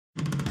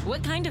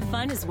What kind of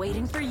fun is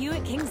waiting for you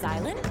at Kings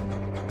Island?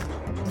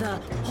 The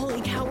holy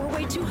cow, we're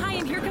way too high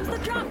and here comes the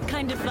drop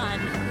kind of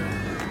fun.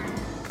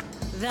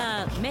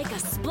 The make a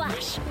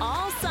splash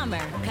all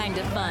summer kind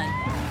of fun.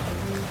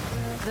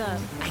 The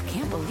I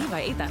can't believe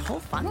I ate that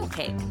whole funnel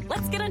cake.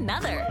 Let's get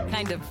another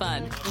kind of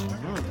fun.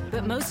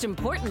 But most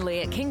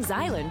importantly, at Kings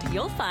Island,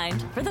 you'll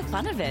find for the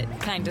fun of it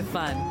kind of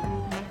fun.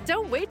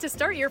 Don't wait to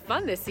start your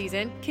fun this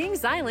season.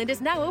 Kings Island is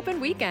now open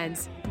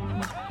weekends.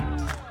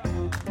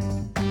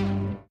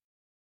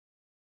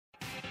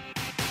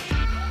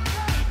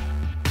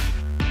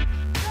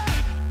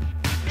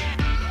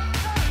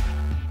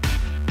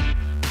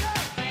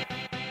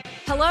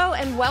 Hello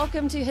and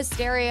welcome to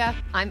Hysteria.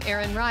 I'm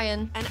Erin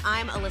Ryan. And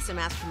I'm Alyssa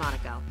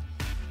Mastromonaco.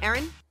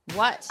 Erin?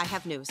 What? I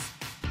have news.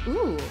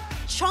 Ooh.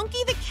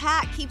 Chunky the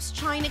cat keeps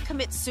trying to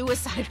commit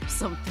suicide or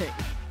something.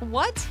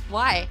 What?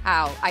 Why?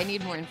 How? I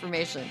need more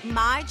information.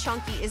 My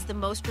Chunky is the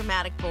most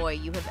dramatic boy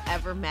you have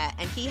ever met,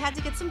 and he had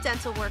to get some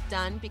dental work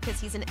done because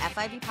he's an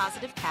FIV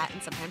positive cat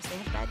and sometimes they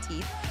have bad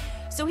teeth.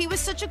 So he was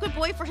such a good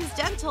boy for his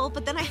dental,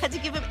 but then I had to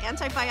give him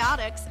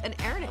antibiotics, and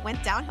Erin, it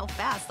went downhill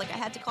fast. Like, I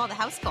had to call the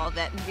house call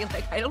vet and be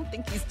like, I don't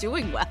think he's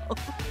doing well.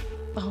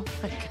 Oh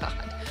my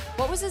God.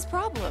 What was his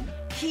problem?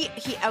 He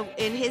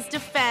in his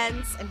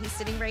defense, and he's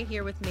sitting right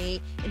here with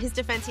me, in his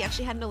defense, he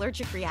actually had an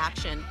allergic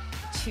reaction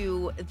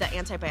to the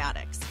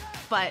antibiotics.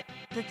 But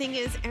the thing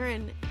is,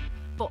 Erin,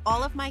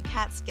 all of my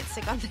cats get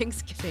sick on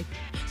Thanksgiving.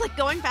 Like,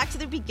 going back to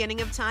the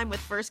beginning of time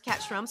with first cat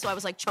Shrum, so I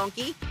was like,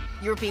 Chunky,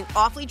 you're being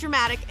awfully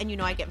dramatic, and you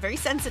know I get very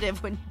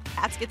sensitive when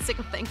cats get sick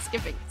on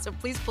Thanksgiving, so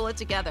please pull it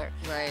together.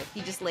 Right.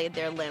 He just laid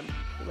there limp.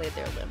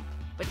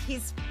 But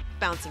he's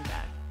bouncing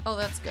back. Oh,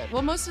 that's good.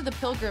 Well, most of the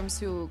pilgrims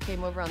who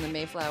came over on the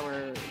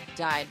Mayflower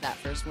died that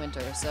first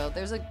winter, so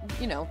there's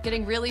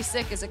getting really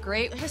sick is a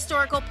great...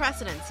 Historical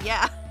precedence,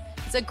 yeah.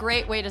 It's a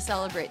great way to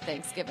celebrate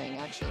Thanksgiving,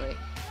 actually.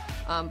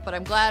 But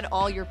I'm glad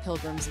all your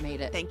pilgrims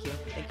made it. Thank you.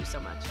 Thank you so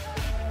much.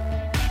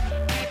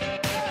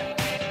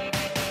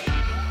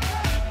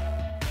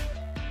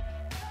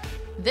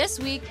 This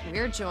week,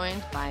 we're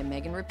joined by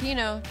Megan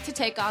Rapinoe to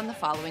take on the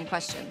following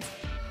questions.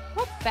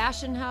 What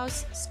fashion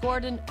house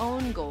scored an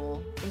own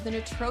goal with an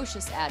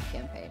atrocious ad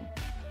campaign?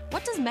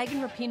 What does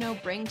Megan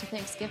Rapinoe bring to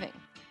Thanksgiving?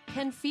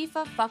 Can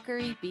FIFA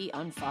fuckery be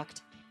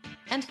unfucked?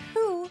 And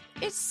who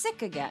is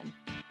sick again?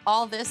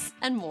 All this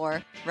and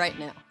more right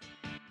now.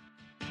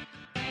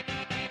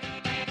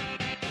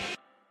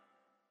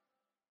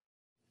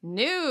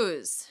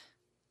 News.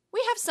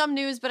 We have some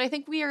news, but I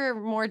think we are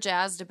more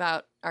jazzed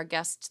about our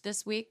guest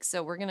this week,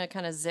 so we're going to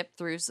kind of zip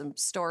through some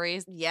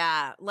stories.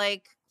 Yeah,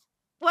 like,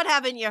 what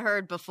haven't you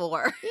heard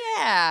before?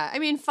 Yeah, I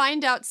mean,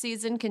 Find Out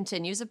season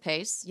continues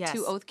apace. Yes.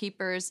 2 Oath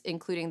Keepers,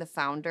 including the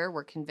founder,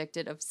 were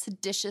convicted of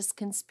seditious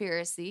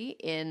conspiracy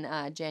in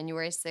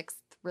January 6th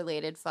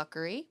related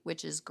fuckery,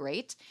 which is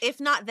great.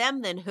 If not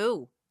them, then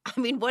who? I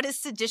mean, what is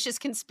seditious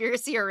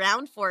conspiracy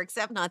around for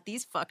except not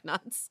these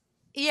fucknuts?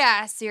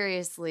 Yeah,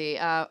 seriously.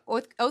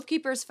 Oath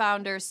Keepers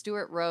founder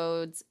Stuart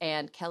Rhodes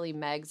and Kelly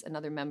Meggs,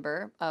 another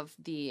member of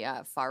the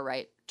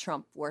far-right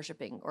Trump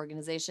worshipping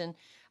organization,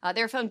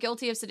 they were found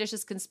guilty of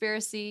seditious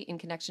conspiracy in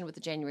connection with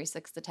the January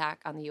 6th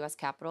attack on the U.S.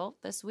 Capitol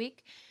this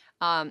week.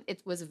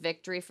 It was a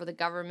victory for the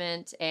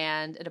government,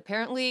 and it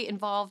apparently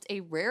involved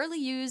a rarely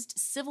used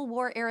Civil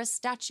War-era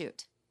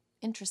statute.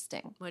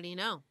 Interesting. What do you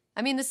know?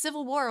 I mean, the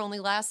Civil War only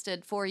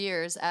lasted 4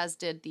 years, as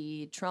did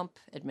the Trump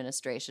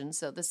administration.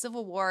 So the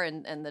Civil War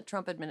and the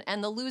Trump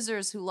and the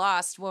losers who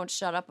lost won't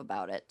shut up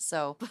about it.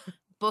 So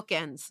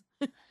bookends.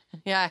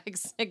 Yeah,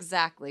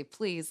 exactly.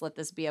 Please let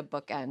this be a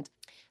bookend.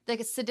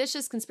 The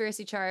seditious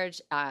conspiracy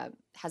charge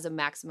has a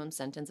maximum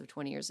sentence of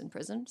 20 years in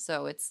prison,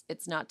 so it's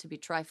not to be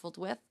trifled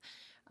with.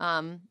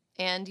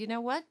 And you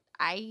know what?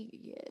 What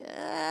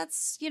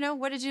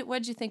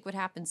did you think would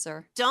happen,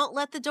 sir? Don't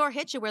let the door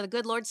hit you where the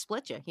good Lord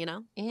split you, you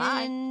know?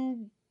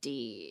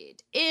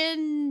 Indeed.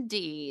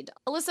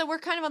 Alyssa, we're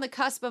kind of on the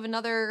cusp of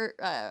another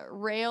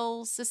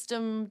rail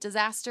system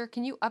disaster.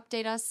 Can you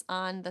update us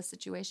on the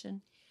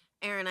situation?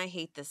 Erin, I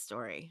hate this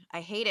story.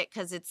 I hate it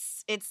because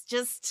it's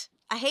just...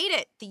 I hate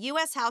it. The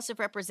U.S. House of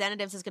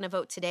Representatives is going to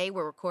vote today.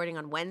 We're recording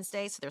on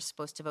Wednesday, so they're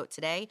supposed to vote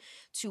today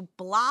to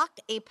block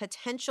a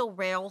potential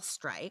rail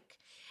strike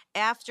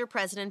after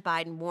President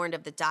Biden warned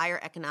of the dire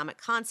economic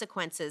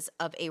consequences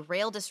of a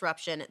rail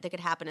disruption that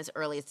could happen as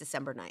early as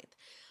December 9th.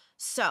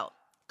 So,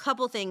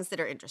 couple things that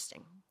are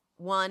interesting.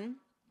 One,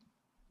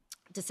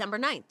 December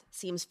 9th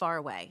seems far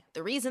away.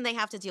 The reason they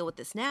have to deal with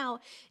this now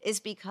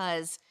is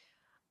because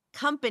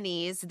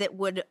companies that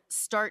would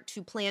start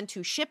to plan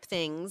to ship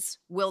things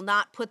will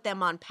not put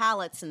them on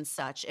pallets and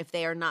such if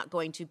they are not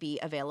going to be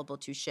available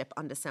to ship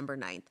on December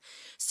 9th.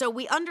 So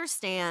we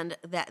understand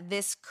that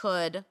this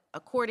could,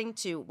 according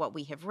to what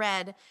we have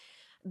read,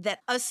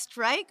 that a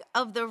strike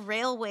of the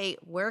railway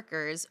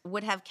workers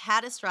would have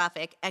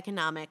catastrophic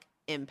economic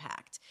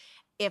impact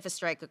if a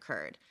strike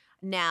occurred.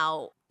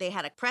 Now, they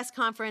had a press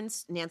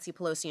conference, Nancy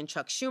Pelosi and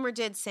Chuck Schumer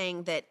did,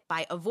 saying that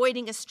by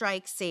avoiding a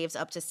strike saves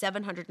up to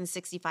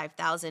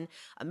 765,000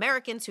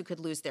 Americans who could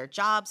lose their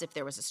jobs if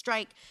there was a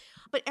strike.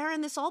 But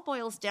Erin, this all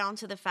boils down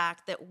to the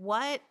fact that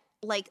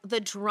the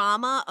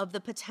drama of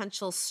the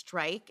potential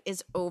strike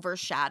is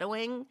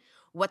overshadowing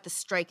what the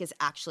strike is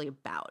actually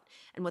about.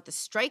 And what the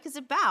strike is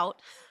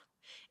about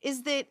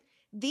is that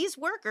these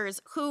workers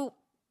who,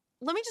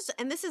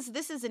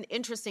 this is an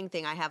interesting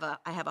thing I have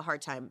a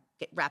hard time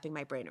wrapping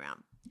my brain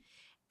around.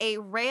 A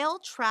rail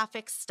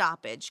traffic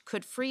stoppage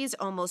could freeze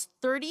almost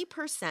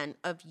 30%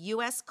 of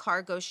U.S.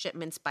 cargo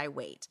shipments by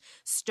weight,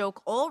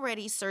 stoke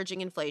already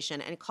surging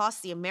inflation, and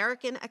cost the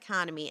American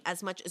economy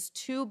as much as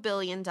 $2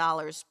 billion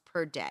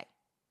per day.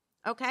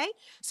 Okay?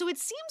 So it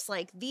seems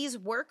like these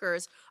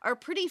workers are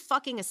pretty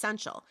fucking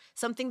essential,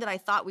 something that I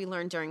thought we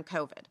learned during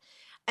COVID.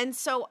 And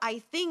so I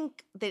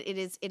think that it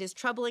is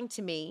troubling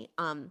to me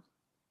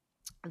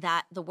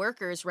that the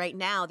workers right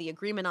now, the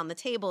agreement on the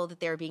table that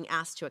they're being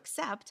asked to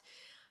accept,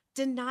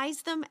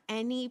 denies them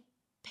any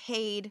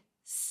paid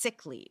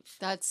sick leave.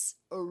 That's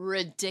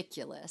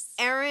ridiculous.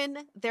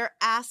 Erin, they're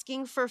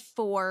asking for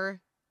 4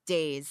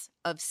 days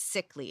of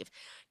sick leave.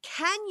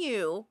 Can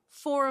you,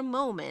 for a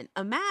moment,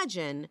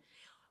 imagine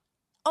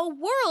a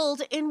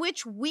world in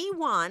which we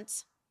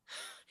want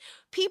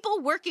people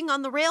working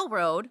on the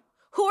railroad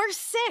who are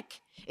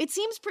sick? It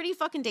seems pretty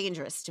fucking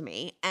dangerous to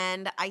me,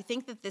 and I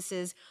think that this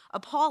is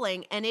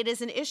appalling, and it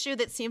is an issue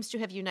that seems to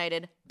have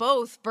united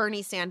both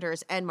Bernie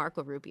Sanders and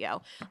Marco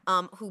Rubio,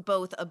 who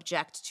both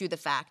object to the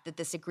fact that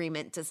this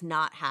agreement does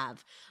not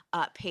have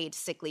paid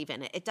sick leave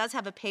in it. It does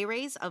have a pay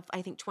raise of,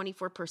 I think,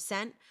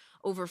 24%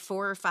 over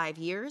 4 or 5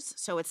 years,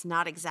 so it's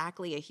not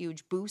exactly a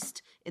huge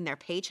boost in their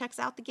paychecks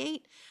out the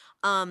gate.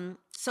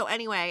 So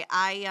anyway,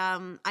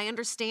 I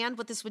understand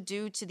what this would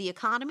do to the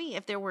economy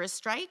if there were a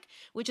strike,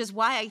 which is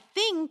why I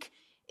think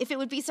if it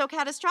would be so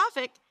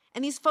catastrophic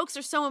and these folks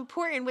are so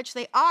important, which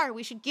they are,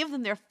 we should give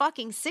them their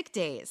fucking sick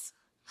days.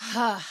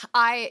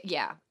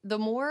 The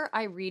more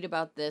I read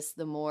about this,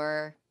 the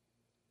more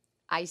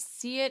I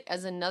see it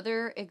as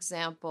another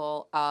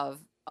example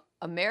of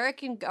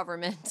American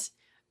government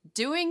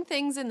doing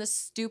things in the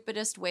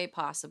stupidest way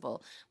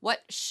possible. What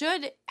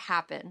should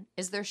happen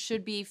is there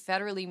should be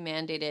federally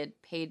mandated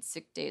paid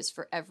sick days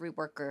for every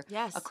worker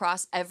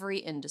across every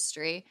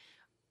industry.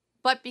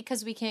 But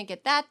because we can't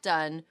get that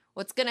done,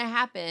 what's going to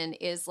happen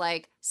is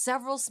like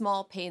several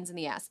small pains in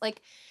the ass.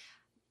 Like,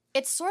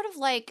 it's sort of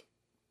like,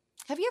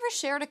 have you ever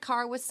shared a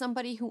car with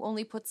somebody who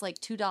only puts like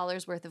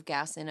 $2 worth of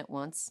gas in at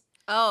once?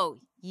 Oh,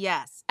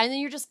 yes. And then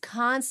you're just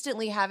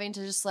constantly having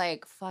to just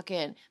like,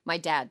 fucking, my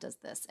dad does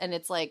this. And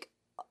it's like,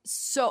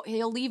 so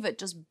he'll leave it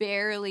just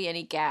barely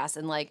any gas,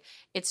 and like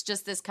it's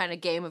just this kind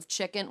of game of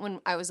chicken. When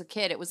I was a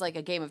kid, it was like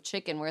a game of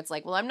chicken where it's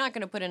like, well, I'm not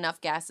going to put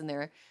enough gas in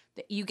there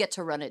that you get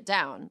to run it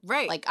down,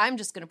 right? Like I'm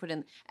just going to put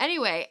in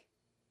anyway.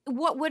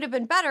 What would have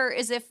been better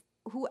is if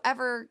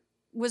whoever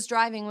was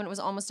driving when it was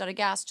almost out of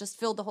gas just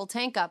filled the whole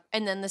tank up,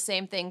 and then the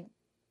same thing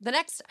the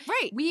next.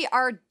 Right. We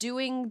are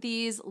doing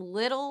these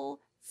little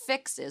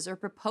fixes or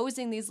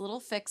proposing these little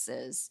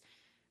fixes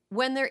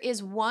when there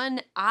is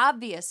one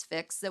obvious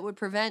fix that would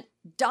prevent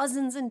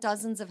dozens and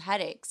dozens of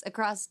headaches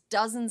across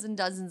dozens and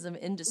dozens of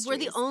industries. We're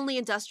the only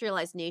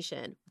industrialized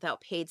nation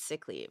without paid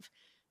sick leave.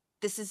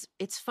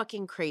 It's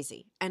fucking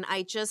crazy. And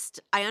I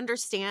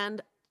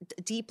understand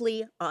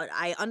deeply,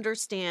 I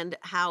understand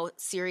how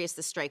serious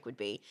the strike would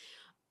be.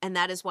 And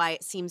that is why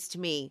it seems to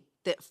me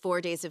that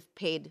 4 days of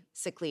paid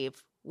sick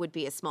leave would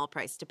be a small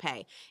price to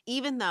pay.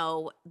 Even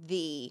though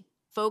the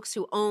folks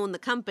who own the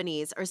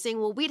companies are saying,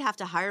 well, we'd have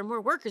to hire more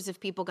workers if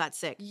people got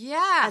sick.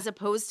 Yeah. As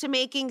opposed to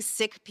making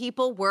sick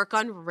people work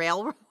on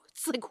railroads.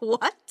 Like,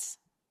 what?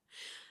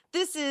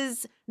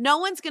 No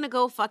one's going to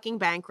go fucking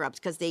bankrupt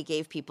because they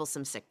gave people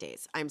some sick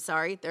days. I'm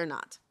sorry, they're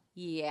not.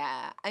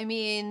 Yeah. I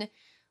mean,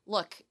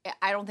 look,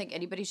 I don't think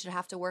anybody should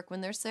have to work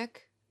when they're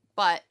sick.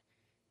 But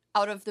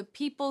out of the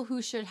people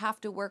who should have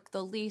to work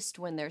the least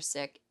when they're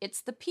sick, it's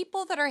the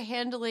people that are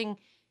handling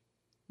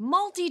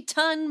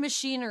multi-ton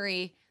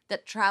machinery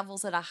that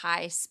travels at a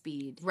high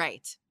speed.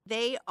 Right.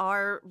 They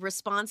are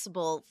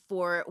responsible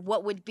for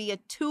what would be a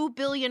 $2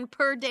 billion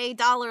per day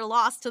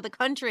loss to the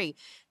country.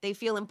 They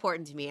feel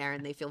important to me,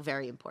 Erin. They feel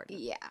very important.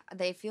 Yeah,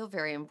 they feel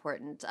very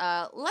important.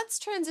 Let's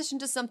transition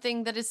to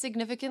something that is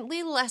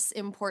significantly less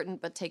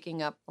important but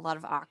taking up a lot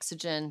of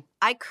oxygen.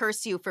 I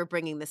curse you for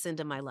bringing this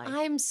into my life.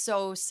 I'm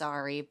so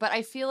sorry, but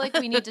I feel like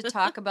we need to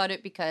talk about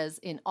it because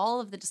in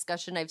all of the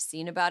discussion I've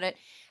seen about it,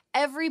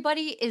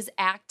 everybody is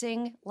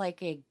acting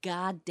like a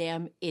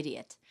goddamn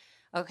idiot.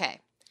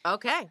 Okay.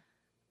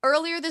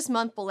 Earlier this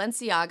month,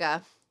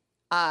 Balenciaga,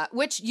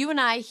 which you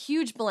and I,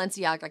 huge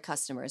Balenciaga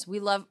customers. We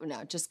love,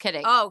 no, just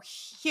kidding. Oh,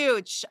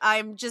 huge.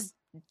 I'm just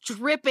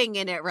dripping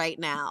in it right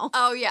now.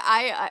 Oh, yeah.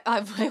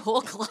 I my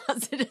whole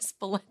closet is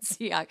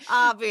Balenciaga.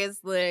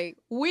 Obviously.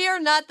 We are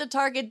not the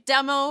target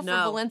demo for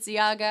No.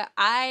 Balenciaga.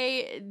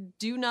 I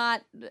do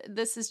not,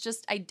 this is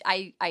just,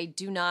 I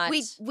do not.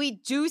 We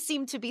do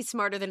seem to be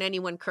smarter than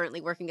anyone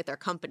currently working at their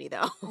company,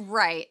 though.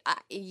 Right.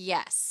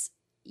 Yes.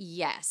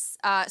 Yes.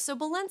 So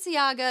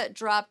Balenciaga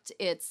dropped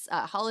its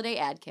holiday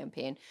ad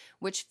campaign,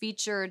 which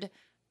featured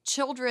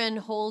children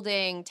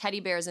holding teddy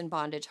bears in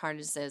bondage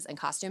harnesses and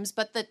costumes.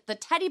 But the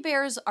teddy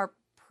bears are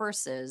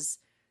purses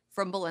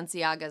from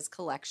Balenciaga's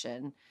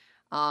collection.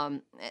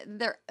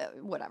 They're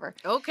whatever.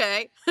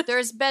 Okay.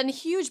 There's been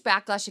huge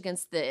backlash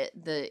against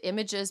the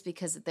images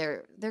because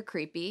they're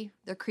creepy.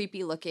 They're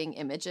creepy looking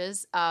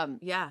images.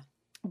 Yeah.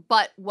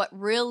 But what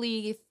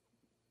really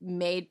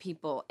made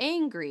people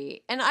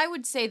angry, and I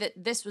would say that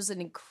this was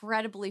an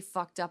incredibly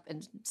fucked up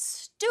and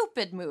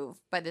stupid move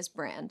by this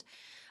brand.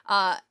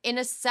 In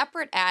a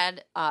separate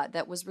ad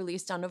that was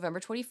released on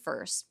November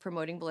 21st,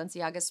 promoting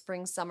Balenciaga's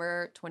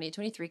Spring-Summer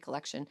 2023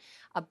 collection,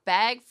 a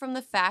bag from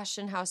the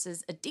fashion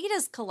house's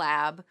Adidas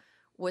collab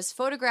was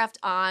photographed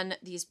on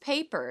these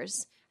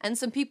papers, and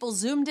some people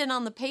zoomed in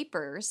on the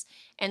papers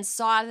and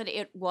saw that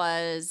it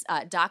was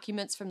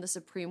documents from the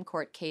Supreme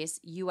Court case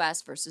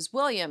U.S. versus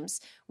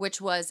Williams,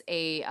 which was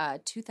a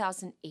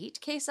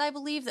 2008 case, I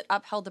believe, that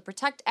upheld the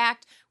PROTECT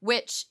Act,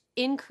 which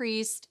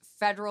increased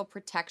federal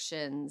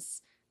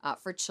protections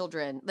for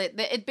children.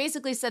 It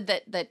basically said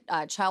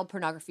that child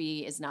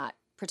pornography is not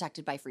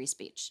protected by free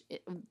speech.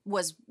 It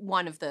was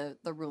one of the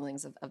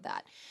rulings of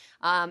that.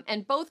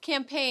 And both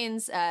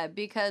campaigns,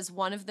 because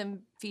one of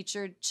them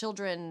featured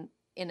children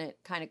in a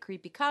kind of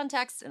creepy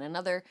context and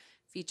another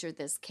featured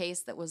this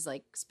case that was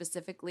like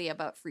specifically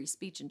about free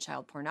speech and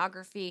child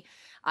pornography,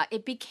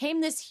 it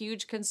became this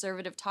huge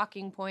conservative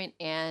talking point.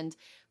 And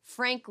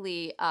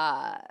frankly,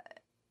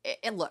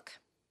 look,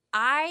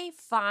 I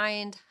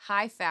find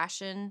high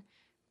fashion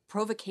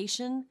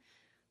provocation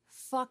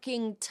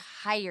fucking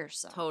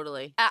tiresome.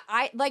 Totally.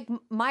 I like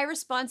my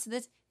response to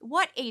this.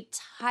 What a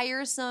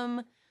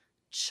tiresome,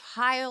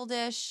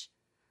 childish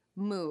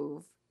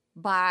move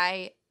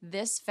by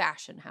this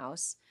fashion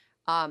house.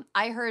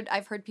 I've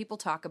heard people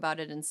talk about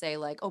it and say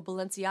like, oh,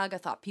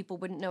 Balenciaga thought people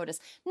wouldn't notice.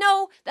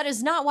 No, that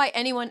is not why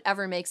anyone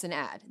ever makes an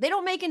ad. They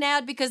don't make an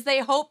ad because they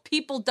hope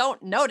people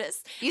don't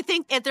notice. You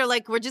think that they're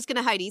like, we're just going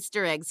to hide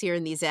Easter eggs here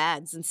in these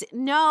ads and say,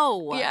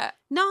 no. Yeah.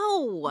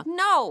 No.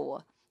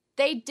 No.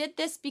 They did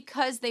this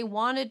because they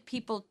wanted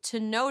people to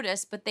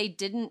notice, but they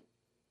didn't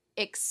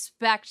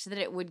expect that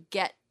it would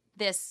get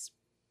this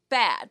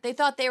bad. They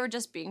thought they were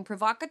just being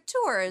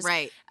provocateurs.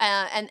 Right.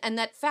 And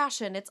that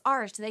fashion, it's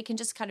art. They can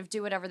just kind of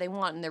do whatever they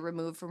want and they're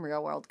removed from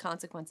real world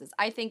consequences.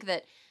 I think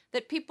that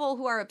people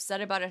who are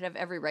upset about it have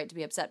every right to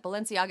be upset.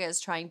 Balenciaga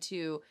is trying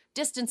to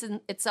distance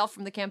itself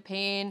from the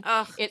campaign.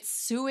 Ugh. It's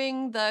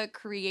suing the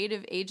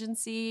creative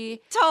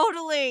agency.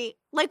 Totally.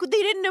 Like, they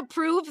didn't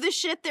approve the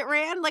shit that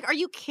ran? Like, are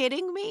you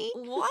kidding me?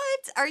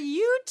 What are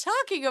you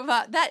talking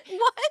about? That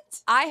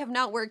What? I have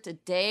not worked a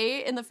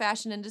day in the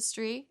fashion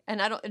industry,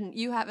 and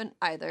you haven't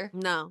either.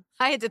 No.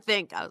 I had to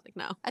think. I was like,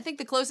 no. I think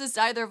the closest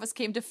either of us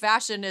came to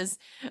fashion is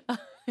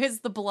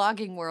the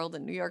blogging world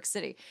in New York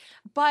City.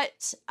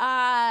 But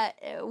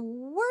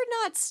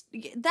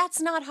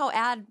that's not how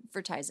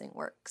advertising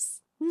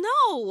works.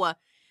 No.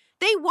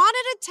 They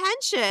wanted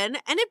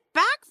attention and it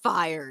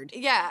backfired.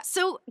 Yeah.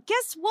 So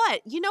guess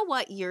what? You know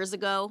what? Years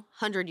ago,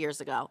 100 years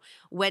ago,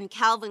 when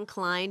Calvin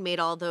Klein made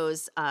all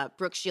those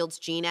Brooke Shields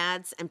jean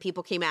ads and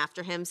people came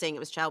after him saying it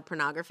was child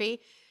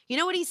pornography, you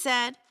know what he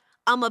said?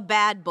 I'm a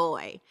bad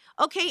boy.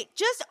 Okay,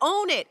 just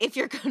own it if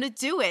you're going to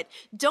do it.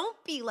 Don't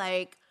be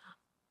like,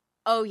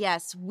 oh,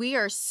 yes, we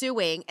are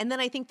suing. And then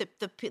I think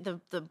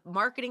the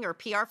marketing or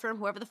PR firm,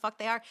 whoever the fuck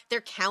they are,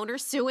 they're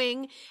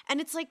counter-suing.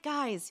 And it's like,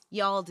 guys,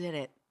 y'all did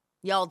it.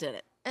 Y'all did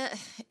it.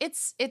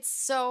 It's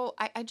so,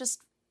 I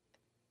just,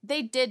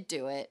 they did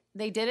do it.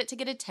 They did it to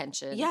get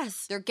attention.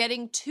 Yes. They're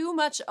getting too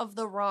much of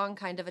the wrong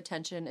kind of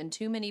attention and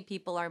too many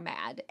people are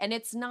mad. And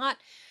it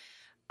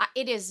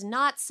is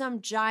not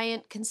some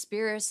giant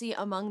conspiracy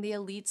among the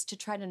elites to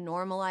try to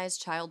normalize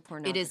child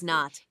pornography. It is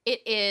not.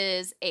 It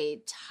is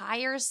a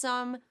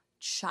tiresome,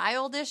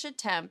 childish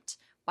attempt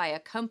by a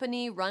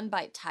company run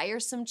by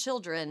tiresome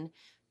children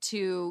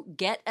to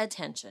get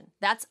attention.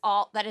 That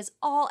is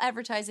all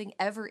advertising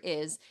ever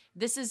is.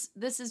 This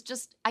is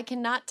just, I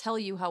cannot tell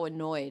you how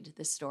annoyed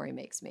this story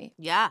makes me.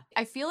 Yeah.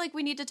 I feel like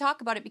we need to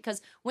talk about it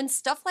because when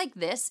stuff like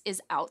this is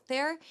out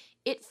there,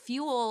 it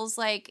fuels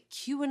like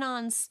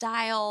QAnon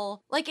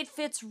style, like it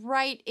fits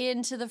right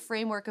into the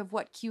framework of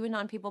what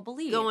QAnon people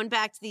believe. Going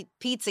back to the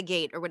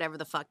Pizzagate or whatever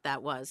the fuck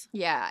that was.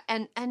 Yeah.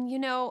 And you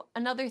know,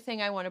 another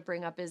thing I want to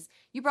bring up is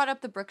you brought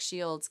up the Brooke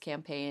Shields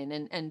campaign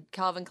and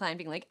Calvin Klein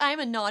being like, I'm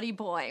a naughty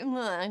boy.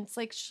 And it's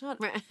like,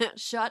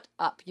 shut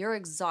up. You're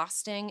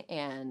exhausting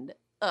and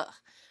ugh.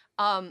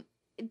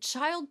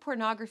 Child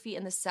pornography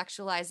and the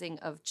sexualizing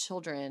of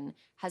children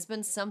has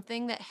been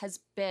something that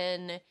has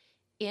been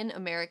in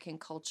American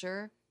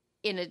culture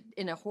in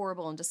a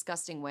horrible and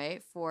disgusting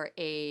way for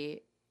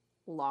a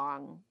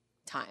long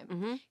time.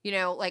 Mm-hmm. You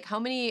know, like how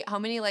many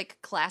like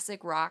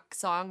classic rock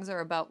songs are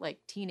about like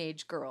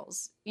teenage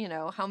girls? You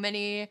know, how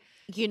many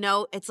You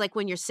know, it's like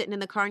when you're sitting in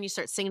the car and you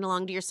start singing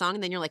along to your song,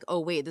 and then you're like, oh,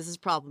 wait, this is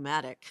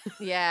problematic.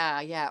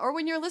 Yeah. Or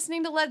when you're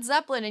listening to Led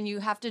Zeppelin and you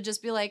have to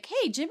just be like,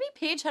 hey, Jimmy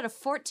Page had a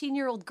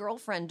 14-year-old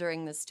girlfriend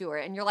during this tour.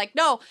 And you're like,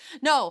 no,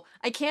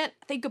 I can't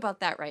think about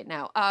that right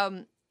now.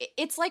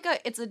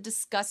 It's a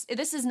disgust.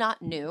 This is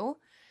not new.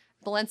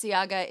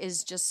 Balenciaga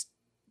is just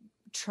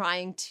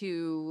trying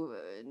to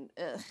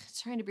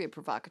be a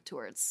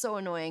provocateur. It's so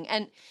annoying.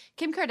 And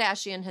Kim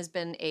Kardashian has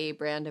been a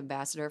brand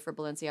ambassador for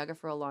Balenciaga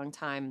for a long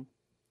time.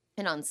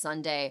 And on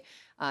Sunday,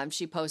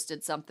 she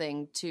posted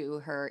something to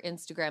her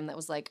Instagram that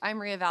was like, I'm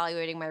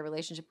reevaluating my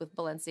relationship with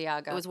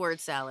Balenciaga. It was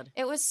word salad.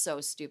 It was so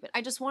stupid.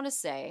 I just want to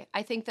say,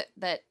 I think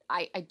that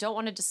I don't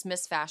want to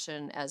dismiss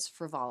fashion as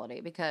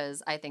frivolity,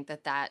 because I think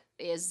that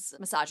is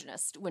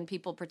misogynist when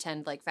people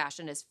pretend like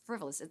fashion is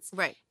frivolous. It's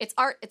right. It's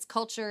art, it's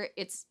culture,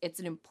 it's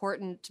an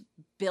important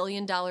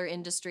billion-dollar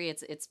industry.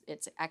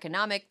 It's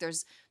economic.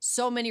 There's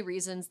so many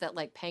reasons that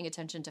like paying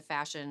attention to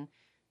fashion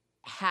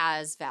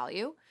has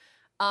value.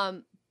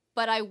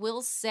 But I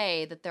will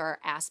say that there are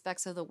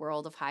aspects of the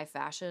world of high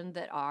fashion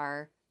that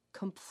are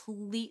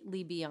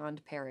completely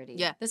beyond parody.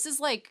 Yeah. This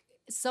is like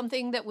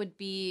something that would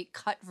be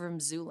cut from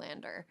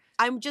Zoolander.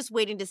 I'm just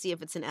waiting to see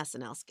if it's an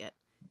SNL skit.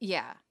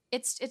 Yeah.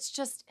 It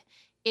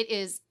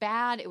is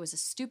bad. It was a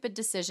stupid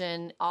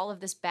decision. All of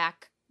this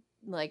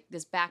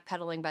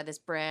backpedaling by this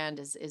brand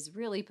is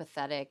really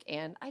pathetic.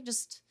 And I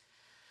just,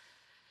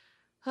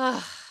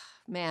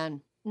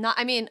 man.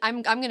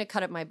 I'm going to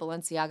cut up my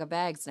Balenciaga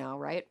bags now,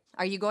 right?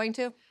 Are you going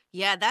to?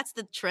 Yeah, that's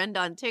the trend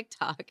on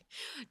TikTok.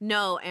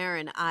 No,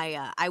 Erin,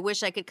 I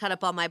wish I could cut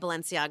up all my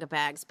Balenciaga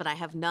bags, but I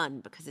have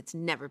none because it's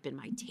never been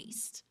my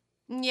taste.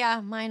 Yeah,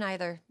 mine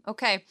either.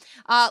 Okay,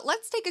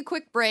 let's take a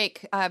quick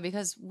break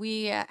because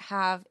we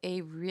have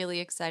a really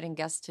exciting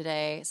guest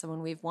today,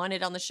 someone we've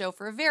wanted on the show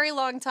for a very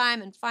long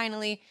time, and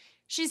finally,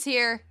 she's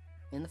here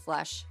in the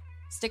flesh.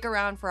 Stick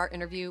around for our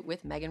interview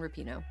with Megan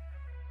Rapinoe.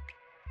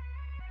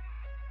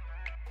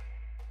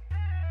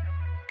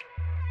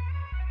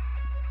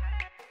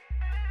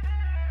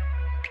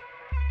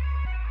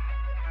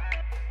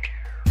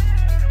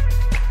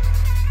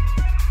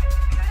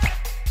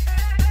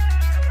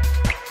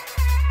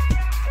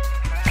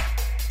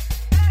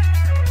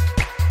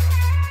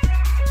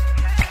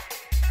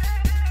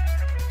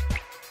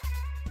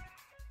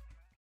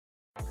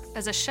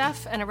 As a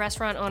chef and a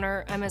restaurant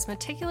owner, I'm as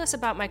meticulous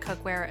about my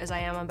cookware as I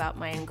am about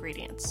my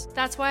ingredients.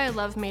 That's why I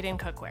love Made in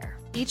Cookware.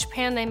 Each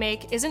pan they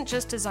make isn't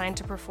just designed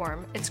to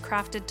perform, it's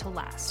crafted to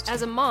last.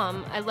 As a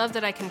mom, I love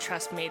that I can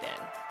trust Made In.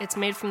 It's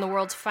made from the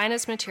world's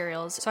finest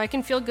materials, so I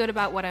can feel good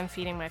about what I'm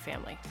feeding my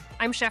family.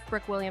 I'm Chef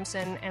Brooke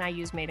Williamson, and I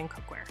use Made in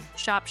Cookware.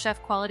 Shop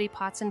chef quality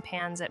pots and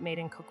pans at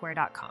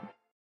madeincookware.com.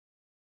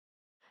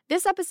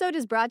 This episode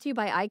is brought to you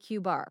by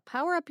IQ Bar.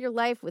 Power up your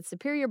life with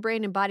superior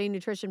brain and body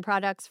nutrition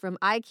products from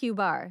IQ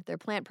Bar. Their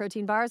plant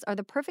protein bars are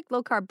the perfect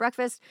low-carb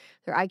breakfast.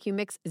 Their IQ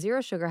Mix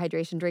zero-sugar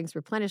hydration drinks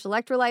replenish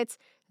electrolytes.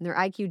 And their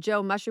IQ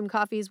Joe mushroom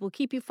coffees will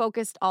keep you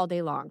focused all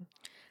day long.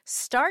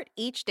 Start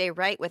each day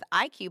right with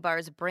IQ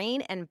Bar's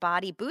brain and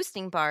body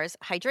boosting bars,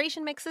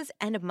 hydration mixes,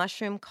 and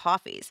mushroom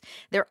coffees.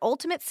 Their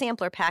ultimate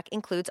sampler pack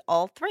includes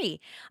all three.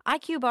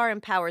 IQ Bar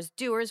empowers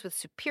doers with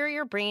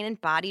superior brain and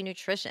body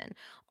nutrition.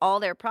 All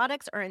their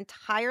products are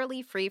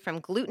entirely free from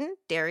gluten,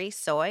 dairy,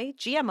 soy,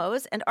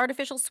 GMOs, and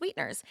artificial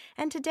sweeteners.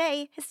 And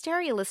today,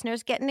 Hysteria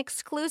listeners get an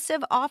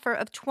exclusive offer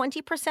of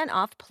 20%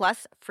 off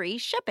plus free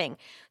shipping.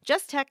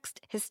 Just text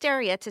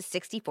Hysteria to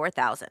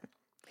 64,000.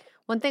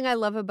 One thing I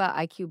love about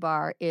IQ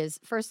Bar is,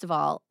 first of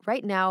all,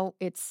 right now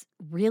it's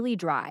really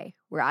dry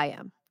where I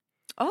am.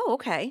 Oh,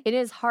 okay. It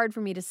is hard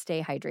for me to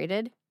stay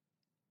hydrated.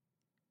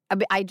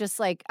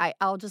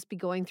 I'll just be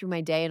going through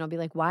my day and I'll be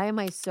like, why am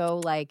I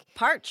so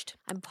parched?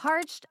 I'm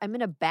parched. I'm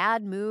in a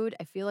bad mood.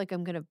 I feel like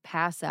I'm going to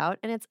pass out.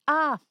 And it's,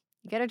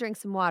 you got to drink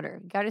some water.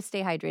 You got to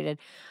stay hydrated.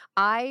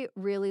 I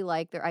really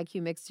like their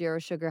IQ Mix Zero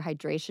Sugar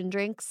hydration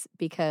drinks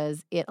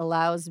because it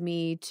allows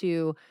me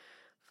to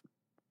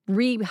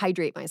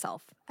rehydrate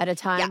myself at a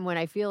time when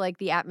I feel like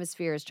the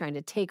atmosphere is trying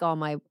to take all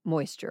my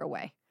moisture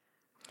away.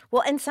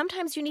 Well, and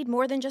sometimes you need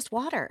more than just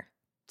water.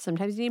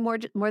 Sometimes you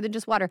need more than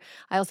just water.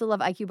 I also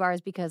love IQ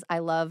Bars because I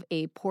love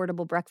a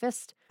portable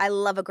breakfast. I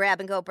love a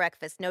grab-and-go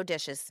breakfast, no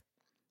dishes.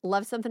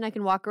 Love something I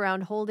can walk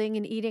around holding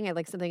and eating. I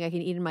like something I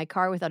can eat in my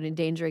car without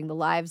endangering the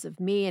lives of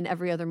me and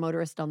every other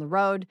motorist on the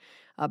road.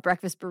 A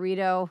breakfast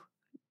burrito,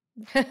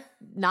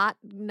 not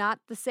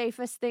the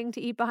safest thing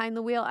to eat behind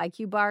the wheel.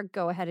 IQ Bar,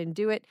 go ahead and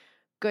do it.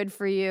 Good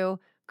for you.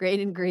 Great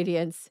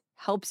ingredients.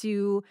 Helps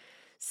you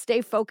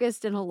stay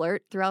focused and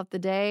alert throughout the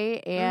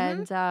day.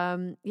 And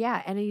and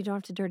you don't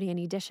have to dirty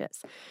any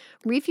dishes.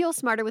 Refuel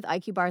smarter with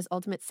IQ Bar's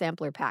Ultimate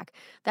Sampler Pack.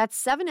 That's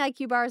 7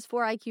 IQ Bars,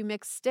 4 IQ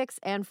Mix sticks,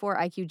 and 4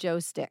 IQ Joe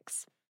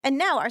sticks. And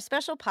now our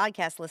special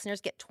podcast listeners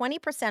get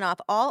 20%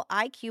 off all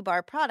IQ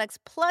Bar products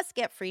plus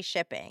get free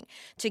shipping.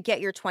 To get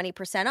your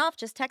 20% off,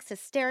 just text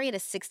Hysteria to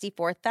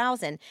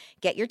 64,000.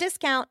 Get your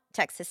discount,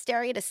 text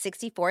Hysteria to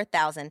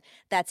 64,000.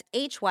 That's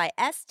HYSTERIA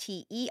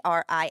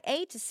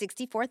to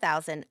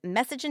 64,000.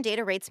 Message and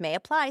data rates may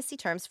apply. See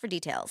terms for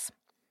details.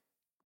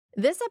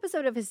 This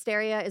episode of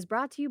Hysteria is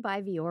brought to you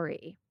by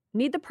Viore.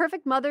 Need the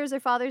perfect Mother's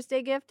or Father's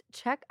Day gift?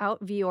 Check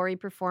out Viore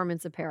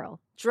Performance Apparel.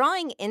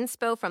 Drawing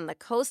inspo from the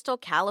coastal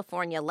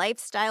California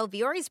lifestyle,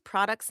 Viore's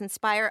products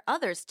inspire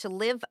others to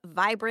live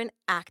vibrant,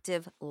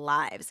 active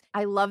lives.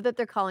 I love that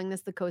they're calling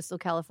this the coastal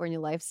California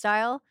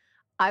lifestyle.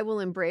 I will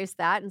embrace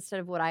that instead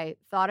of what I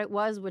thought it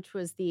was, which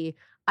was the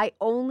I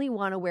only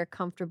want to wear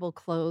comfortable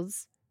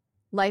clothes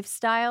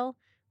lifestyle.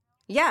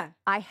 Yeah.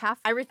 I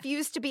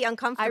refuse to be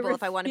uncomfortable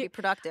if I want to be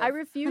productive. I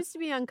refuse to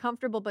be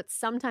uncomfortable, but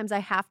sometimes I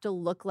have to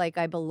look like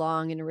I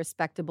belong in a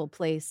respectable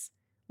place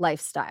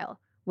lifestyle,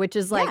 which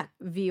is like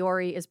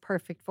Viore is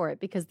perfect for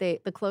it because the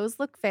clothes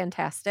look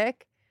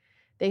fantastic.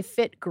 They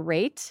fit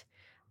great.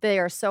 They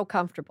are so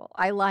comfortable.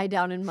 I lie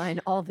down in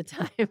mine all the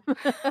time.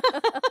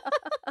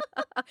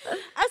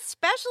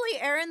 Especially,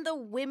 Erin, the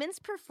women's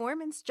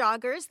performance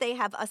joggers. They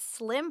have a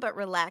slim but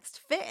relaxed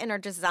fit and are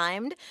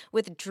designed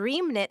with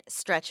dream knit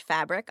stretch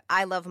fabric.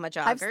 I love my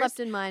joggers. I've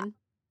slept in mine.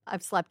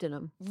 I've slept in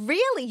them.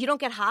 Really? You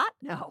don't get hot?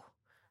 No.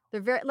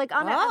 They're very, like,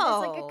 it's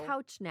like a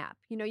couch nap.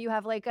 You know, you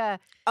have like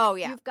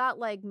you've got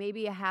like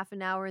maybe a half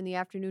an hour in the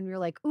afternoon. You're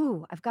like,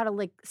 ooh, I've got a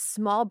like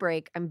small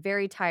break. I'm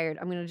very tired.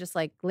 I'm going to just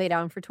like lay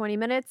down for 20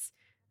 minutes.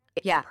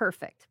 Yeah.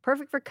 Perfect.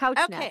 Perfect for couch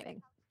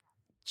napping.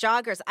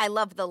 Joggers. I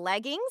love the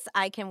leggings.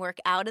 I can work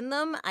out in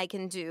them. I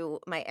can do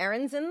my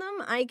errands in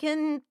them. I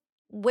can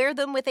wear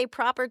them with a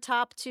proper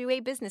top to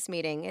a business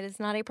meeting. It is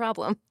not a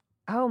problem.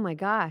 Oh my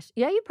gosh.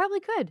 Yeah, you probably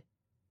could.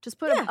 Just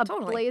put a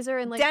blazer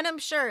and like denim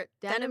shirt,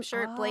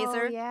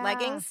 blazer,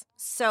 leggings.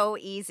 So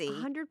easy.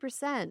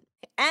 100%.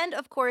 And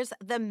of course,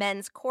 the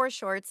men's core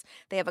shorts.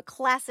 They have a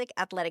classic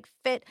athletic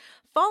fit,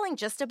 falling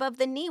just above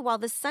the knee, while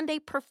the Sunday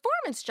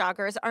performance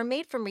joggers are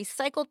made from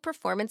recycled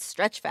performance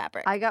stretch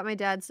fabric. I got my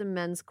dad some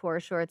men's core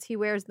shorts. He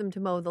wears them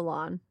to mow the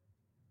lawn.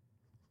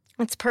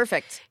 It's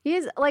perfect. He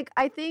is like,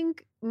 I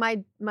think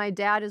my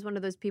dad is one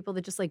of those people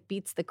that just like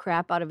beats the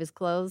crap out of his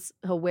clothes.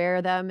 He'll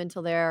wear them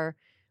until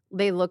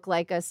they look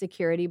like a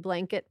security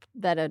blanket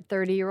that a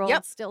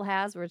 30-year-old still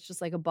has, where it's just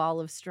like a ball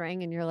of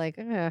string, and you're like,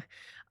 ugh.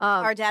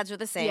 Our dads are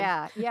the same.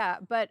 Yeah.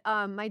 But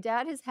my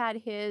dad has had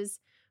his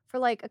for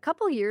like a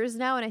couple years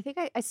now, and I think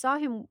I saw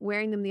him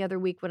wearing them the other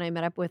week when I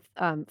met up with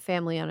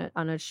family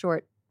on a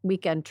short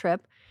weekend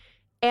trip,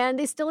 and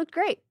they still looked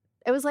great.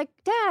 It was like,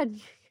 Dad,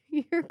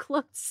 your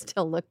clothes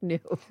still look new.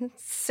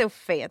 So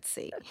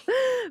fancy.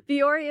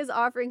 Viore is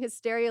offering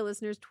Hysteria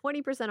listeners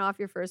 20% off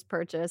your first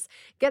purchase.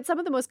 Get some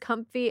of the most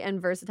comfy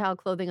and versatile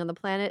clothing on the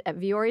planet at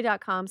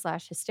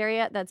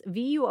Viore.com/hysteria. That's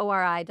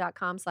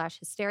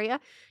VUORI.com/hysteria.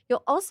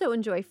 You'll also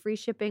enjoy free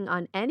shipping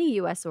on any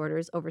U.S.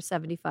 orders over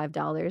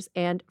 $75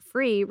 and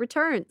free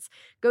returns.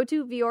 Go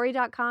to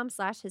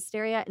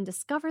Viore.com/hysteria and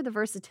discover the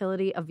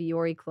versatility of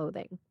Viore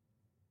clothing.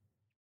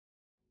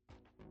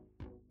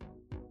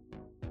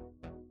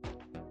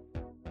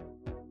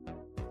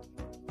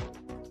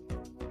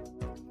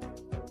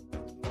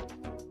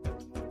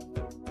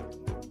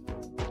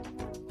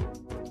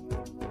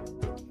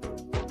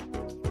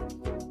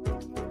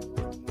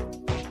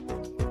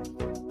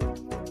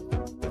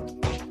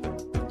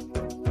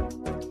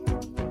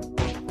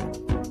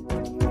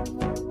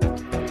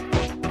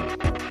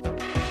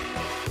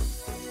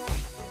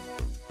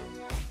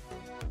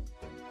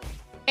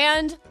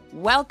 And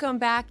welcome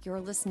back. You're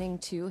listening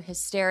to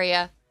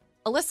Hysteria.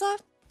 Alyssa,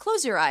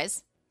 close your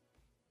eyes.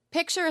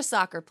 Picture a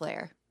soccer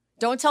player.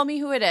 Don't tell me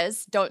who it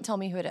is. Don't tell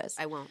me who it is.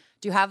 I won't.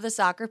 Do you have the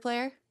soccer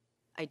player?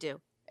 I do.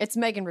 It's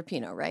Megan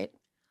Rapinoe, right?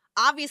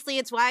 Obviously,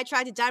 it's why I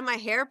tried to dye my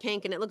hair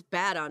pink and it looked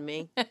bad on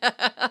me.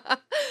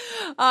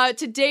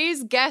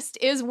 Today's guest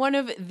is one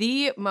of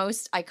the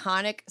most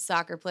iconic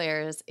soccer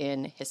players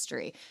in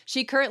history.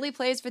 She currently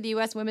plays for the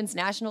U.S. women's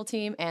national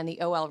team and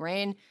the OL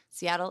Reign.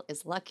 Seattle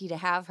is lucky to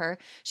have her.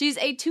 She's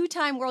a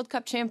two-time World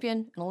Cup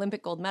champion, an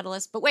Olympic gold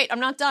medalist. But wait,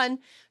 I'm not done.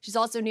 She's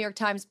also New York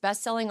Times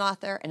bestselling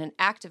author and an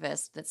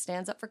activist that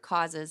stands up for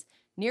causes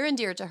near and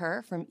dear to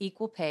her, from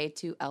equal pay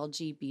to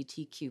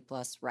LGBTQ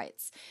plus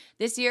rights.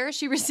 This year,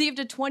 she received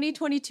a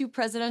 2022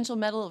 Presidential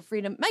Medal of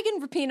Freedom.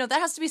 Megan Rapinoe,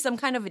 that has to be some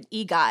kind of an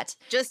EGOT.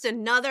 Just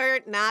another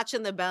notch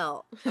in the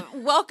belt.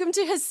 Welcome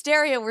to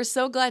Hysteria. We're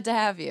so glad to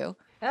have you.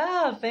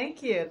 Oh,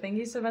 thank you. Thank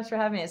you so much for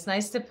having me. It's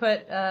nice to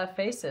put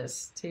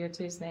faces to your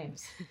two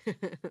names.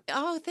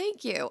 Oh,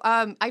 thank you.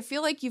 I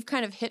feel like you've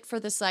kind of hit for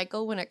the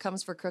cycle when it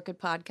comes for crooked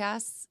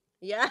podcasts.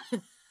 Yeah.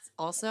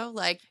 Also,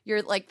 like,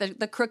 you're like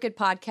the crooked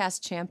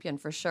podcast champion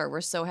for sure.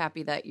 We're so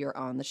happy that you're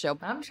on the show.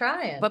 I'm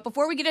trying. But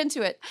before we get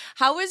into it,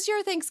 how was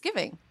your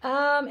Thanksgiving?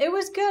 It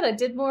was good. I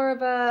did more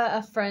of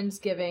a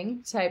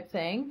Friendsgiving type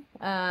thing.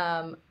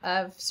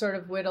 I've sort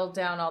of whittled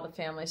down all the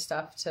family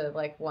stuff to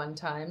like one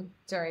time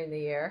during the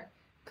year.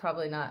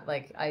 Probably not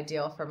like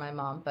ideal for my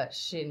mom, but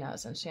she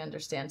knows and she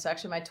understands. So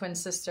actually my twin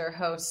sister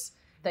hosts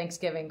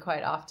Thanksgiving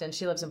quite often.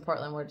 She lives in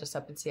Portland. We're just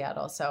up in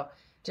Seattle. So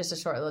just a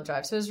short little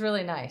drive. So it was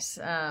really nice.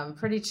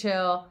 Pretty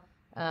chill.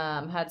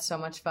 Had so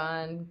much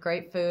fun.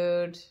 Great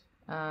food.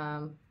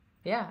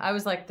 Yeah, I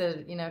was like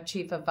the,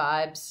 chief of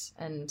vibes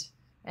and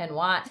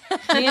wine.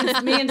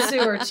 Me and Sue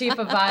are chief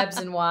of vibes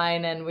and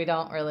wine, and we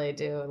don't really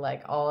do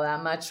like all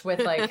that much with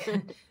like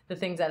the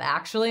things that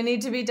actually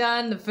need to be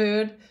done, the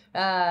food.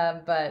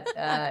 But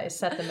it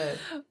set the mood.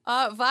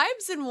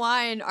 Vibes and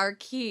wine are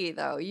key,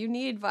 though. You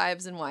need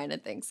vibes and wine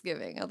at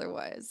Thanksgiving.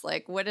 Otherwise,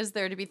 like, what is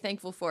there to be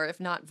thankful for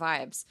if not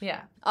vibes?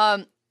 Yeah.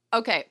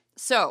 Okay,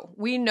 so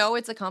we know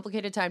it's a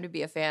complicated time to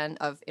be a fan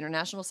of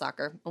international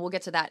soccer, and we'll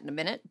get to that in a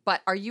minute.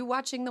 But are you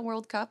watching the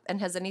World Cup,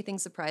 and has anything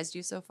surprised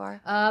you so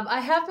far?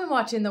 I have been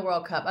watching the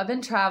World Cup. I've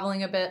been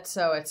traveling a bit,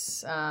 so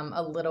it's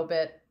a little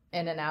bit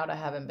in and out. I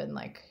haven't been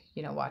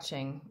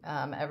watching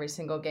every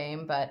single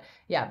game, but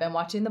yeah, I've been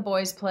watching the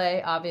boys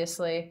play,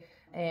 obviously,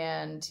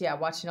 and yeah,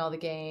 watching all the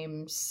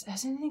games.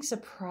 Has anything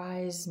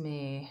surprised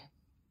me?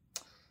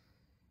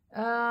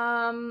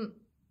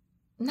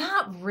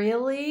 Not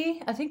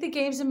really. I think the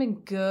games have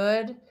been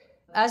good.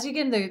 As you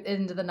get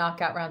into the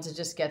knockout rounds, it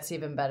just gets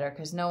even better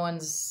because no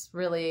one's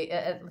really,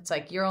 it's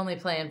like you're only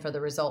playing for the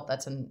result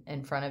that's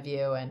in front of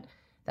you. And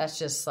that's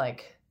just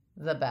like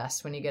the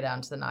best when you get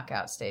down to the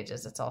knockout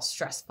stages. It's all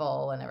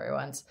stressful and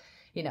everyone's,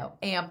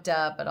 amped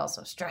up, but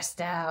also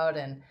stressed out.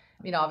 And,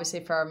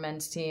 obviously for our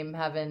men's team,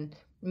 having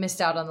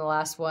missed out on the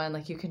last one,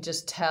 like you can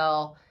just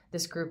tell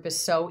this group is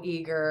so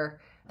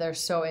eager. They're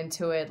so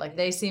into it. Like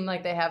they seem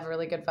like they have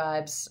really good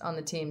vibes on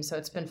the team. So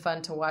it's been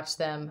fun to watch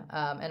them.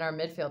 And our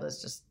midfield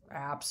is just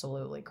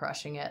absolutely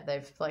crushing it.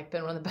 They've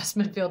been one of the best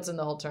midfields in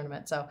the whole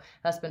tournament. So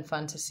that's been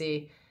fun to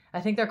see.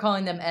 I think they're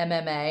calling them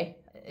MMA.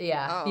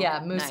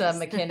 Yeah. Musa, nice.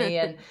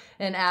 McKinney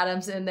and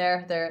Adams in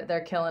there.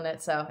 They're killing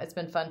it. So it's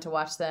been fun to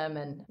watch them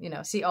and,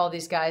 see all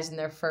these guys in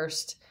their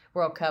first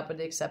World Cup with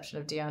the exception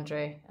of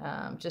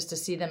DeAndre. Just to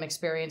see them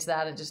experience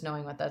that and just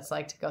knowing what that's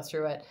like to go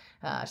through it.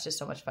 It's just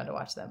so much fun to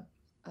watch them.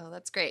 Oh,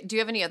 that's great. Do you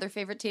have any other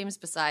favorite teams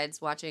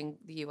besides watching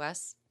the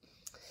U.S.?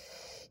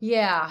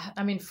 Yeah.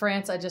 I mean,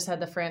 France, I just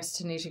had the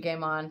France-Tunisia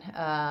game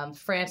on.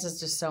 France is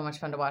just so much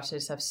fun to watch. They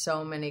just have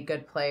so many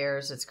good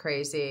players. It's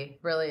crazy.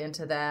 Really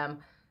into them.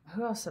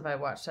 Who else have I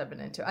watched I've been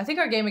into? I think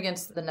our game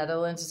against the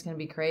Netherlands is going to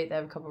be great. They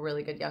have a couple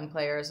really good young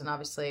players and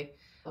obviously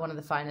one of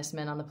the finest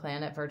men on the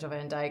planet, Virgil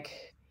van Dijk.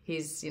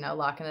 He's,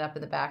 locking it up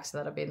in the back, so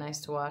that'll be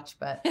nice to watch.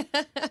 But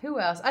who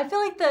else? I feel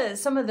like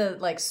some of the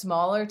like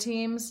smaller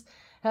teams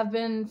have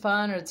been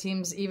fun, or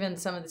even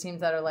some of the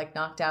teams that are like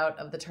knocked out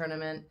of the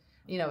tournament.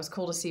 It's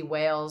cool to see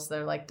Wales.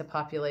 They're like the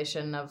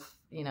population of,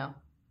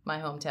 my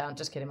hometown.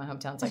 Just kidding, my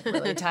hometown's like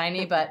really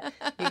tiny, but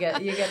you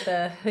get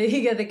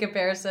the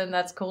comparison.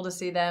 That's cool to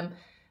see them.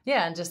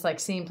 Yeah, and just like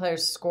seeing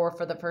players score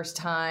for the first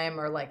time,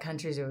 or like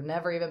countries who have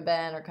never even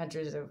been, or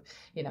countries who,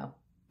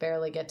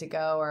 barely get to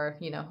go, or,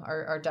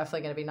 are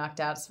definitely going to be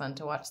knocked out. It's fun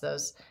to watch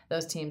those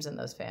teams and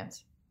those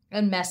fans.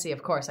 And Messi,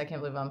 of course. I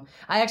can't believe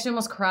I actually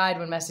almost cried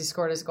when Messi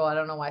scored his goal. I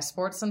don't know why.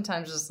 Sports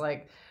sometimes just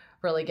like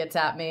really gets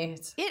at me.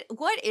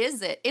 What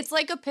is it? It's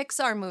like a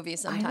Pixar movie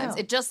sometimes.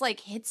 It just like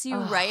hits you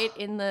right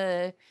in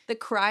the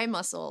cry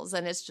muscles,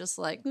 and it's just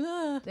like,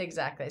 ugh.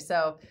 Exactly.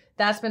 So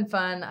that's been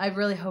fun. I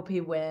really hope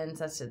he wins.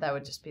 That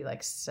would just be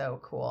like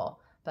so cool.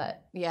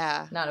 But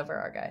yeah, not over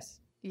our guys.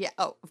 Yeah.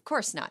 Oh, of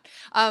course not.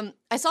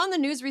 I saw in the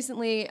news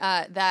recently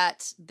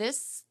that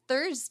this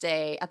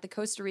Thursday at the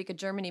Costa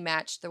Rica-Germany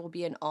match, there will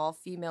be an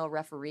all-female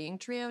refereeing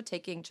trio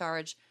taking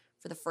charge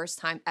for the first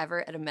time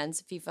ever at a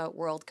men's FIFA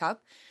World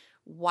Cup.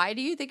 Why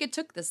do you think it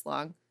took this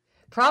long?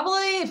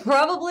 Probably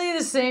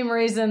the same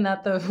reason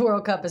that the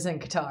World Cup is in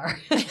Qatar,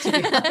 to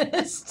be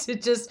honest.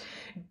 Just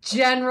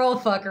general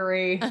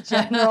fuckery,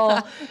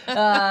 general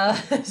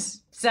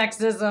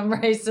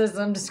sexism,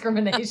 racism,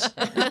 discrimination.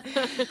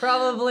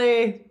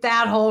 Probably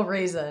that whole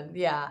reason.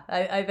 Yeah,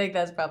 I think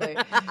that's probably...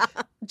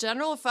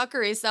 General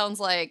fuckery sounds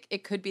like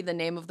it could be the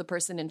name of the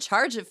person in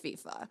charge of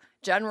FIFA.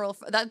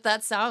 That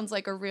sounds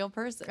like a real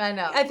person. I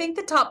know. I think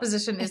the top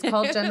position is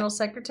called General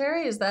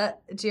Secretary. Is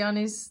that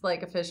Gianni's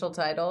like official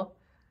title?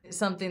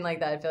 Something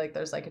like that. I feel like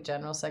there's like a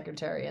General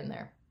Secretary in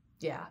there.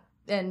 Yeah.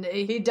 And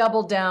he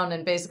doubled down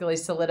and basically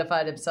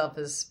solidified himself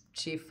as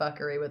chief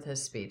fuckery with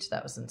his speech.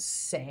 That was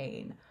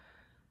insane.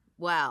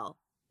 Wow.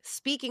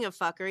 Speaking of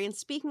fuckery and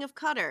speaking of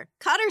Qatar,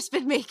 Qatar's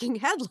been making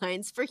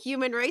headlines for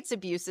human rights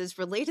abuses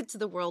related to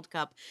the World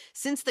Cup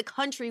since the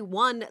country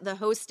won the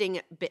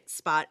hosting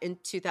spot in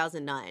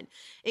 2009,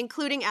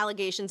 including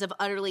allegations of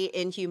utterly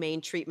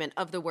inhumane treatment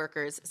of the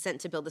workers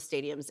sent to build the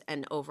stadiums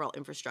and overall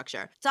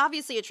infrastructure. It's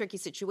obviously a tricky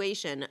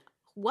situation.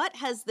 What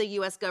has the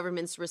U.S.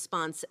 government's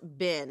response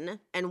been,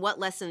 and what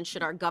lessons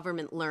should our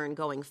government learn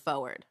going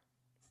forward?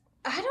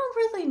 I don't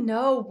really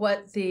know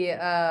what the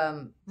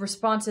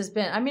response has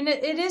been. I mean,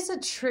 it is a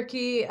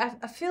tricky,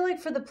 I feel like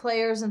for the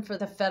players and for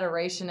the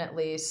federation at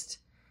least,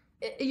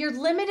 you're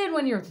limited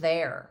when you're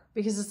there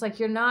because it's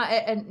like you're not,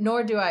 and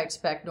nor do I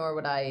expect, nor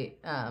would I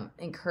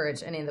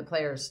encourage any of the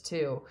players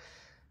to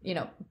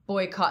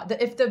boycott.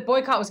 If the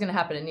boycott was going to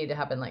happen, it needed to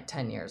happen like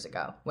 10 years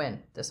ago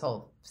when this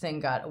whole thing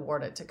got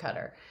awarded to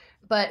Qatar.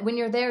 But when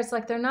you're there, it's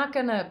like they're not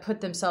going to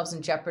put themselves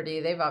in jeopardy.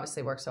 They've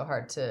obviously worked so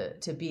hard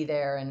to be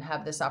there and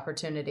have this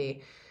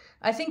opportunity.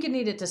 I think you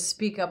needed to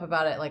speak up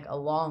about it like a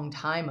long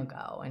time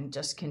ago and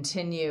just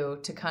continue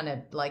to kind of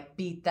like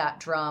beat that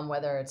drum,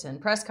 whether it's in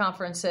press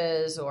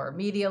conferences or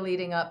media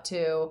leading up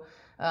to,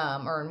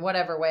 or in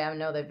whatever way. I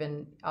know they've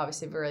been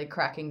obviously really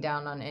cracking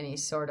down on any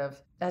sort of,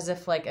 as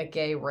if like a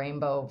gay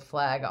rainbow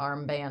flag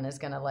armband is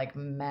going to like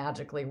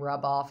magically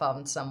rub off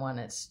on someone.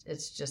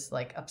 It's just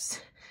like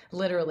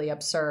literally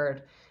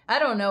absurd. I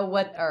don't know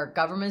what our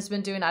government's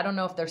been doing. I don't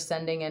know if they're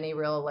sending any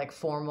real like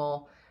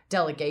formal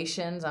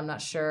delegations. I'm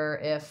not sure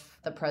if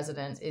the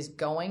president is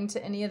going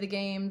to any of the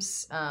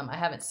games. I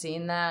haven't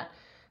seen that.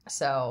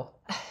 So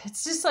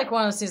it's just like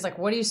one of those things, like,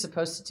 what are you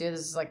supposed to do? This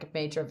is like a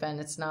major event.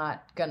 It's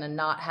not going to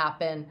not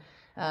happen.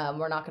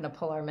 We're not going to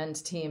pull our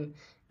men's team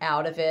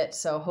out of it.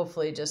 So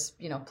hopefully just,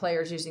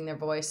 players using their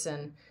voice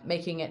and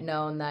making it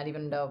known that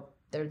even though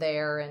they're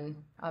there and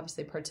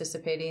obviously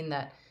participating,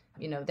 that,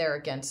 they're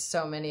against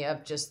so many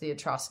of just the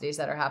atrocities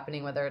that are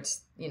happening, whether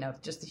it's,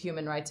 just the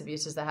human rights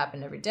abuses that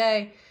happen every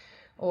day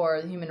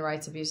or the human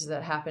rights abuses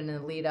that happen in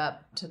the lead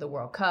up to the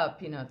World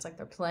Cup. It's like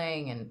they're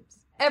playing, and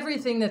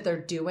everything that they're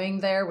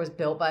doing there was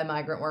built by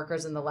migrant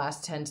workers in the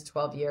last 10 to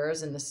 12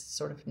 years in this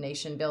sort of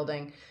nation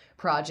building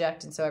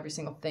project. And so every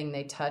single thing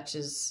they touch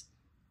is,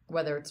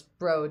 whether it's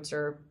roads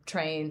or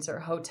trains or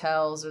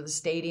hotels or the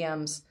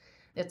stadiums,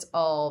 it's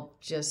all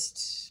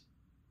just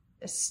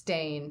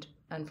stained,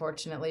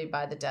 unfortunately,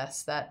 by the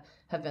deaths that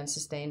have been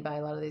sustained by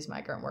a lot of these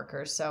migrant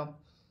workers. So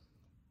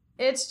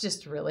it's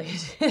just really,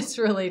 it's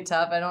really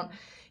tough. I don't,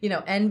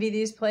 envy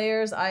these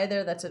players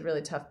either. That's a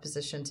really tough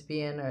position to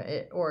be in,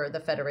 or the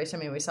federation.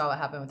 I mean, we saw what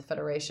happened with the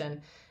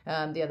federation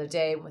the other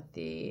day with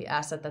the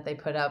asset that they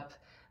put up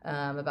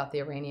about the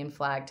Iranian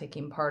flag,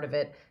 taking part of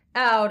it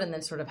out and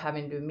then sort of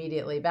having to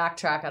immediately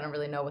backtrack. I don't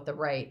really know what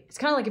it's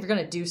kind of like if you're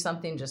going to do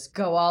something, just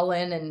go all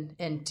in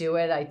and do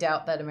it. I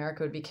doubt that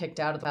America would be kicked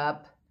out of the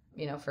cup,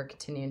 for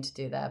continuing to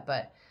do that.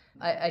 But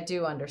I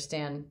do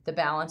understand the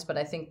balance, but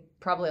I think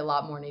probably a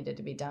lot more needed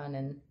to be done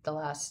in the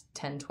last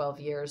 10,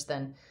 12 years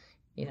than,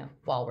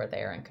 while we're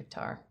there in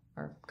Qatar.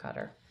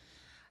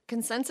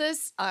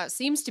 Consensus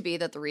seems to be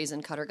that the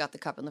reason Qatar got the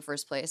cup in the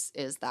first place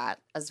is that,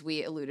 as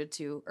we alluded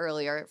to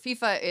earlier,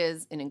 FIFA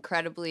is an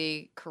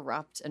incredibly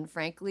corrupt and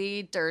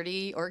frankly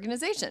dirty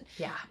organization.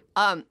 Yeah.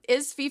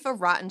 Is FIFA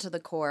rotten to the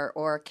core,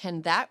 or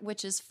can that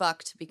which is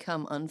fucked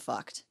become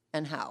unfucked,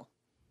 and how?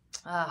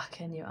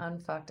 Can you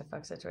unfuck a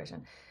fuck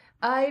situation?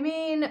 I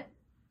mean,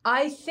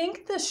 I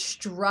think the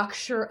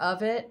structure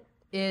of it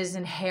is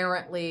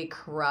inherently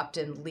corrupt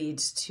and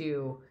leads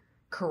to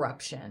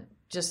corruption.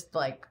 Just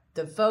like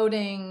the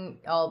voting,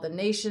 all the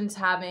nations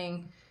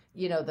having,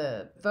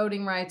 the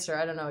voting rights, or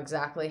I don't know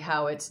exactly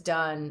how it's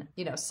done.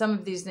 Some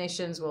of these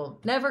nations will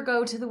never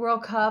go to the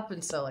World Cup.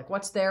 And so, like,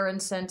 what's their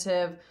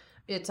incentive?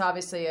 It's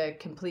obviously a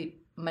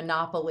complete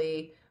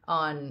monopoly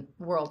on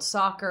world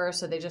soccer.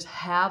 So they just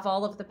have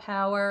all of the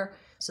power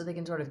so they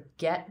can sort of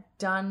get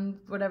done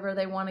whatever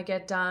they want to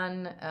get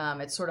done.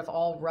 It's sort of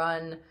all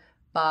run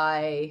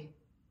by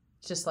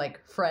just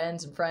like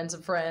friends and friends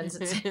of friends.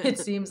 It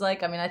seems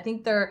like. I mean, I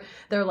think they're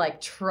like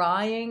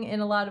trying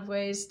in a lot of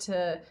ways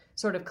to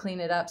sort of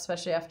clean it up,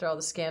 especially after all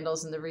the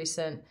scandals in the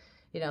recent,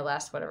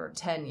 last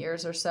 10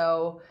 years or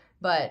so.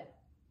 But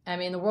I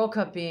mean, the World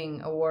Cup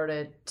being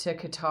awarded to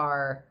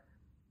Qatar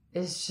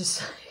is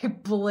just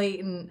like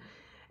blatant,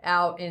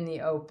 out in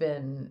the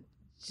open,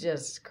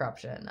 just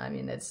corruption. I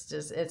mean,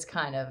 it's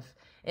kind of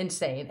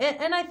insane.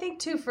 And I think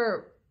too,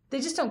 they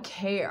just don't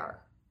care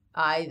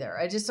either.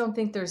 I just don't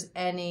think there's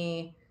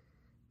any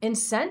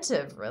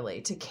incentive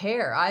really to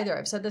care either.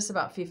 I've said this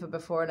about FIFA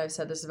before, and I've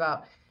said this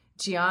about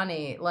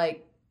Gianni.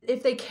 Like,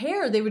 if they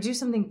cared, they would do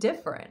something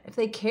different. If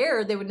they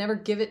cared, they would never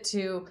give it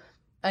to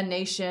a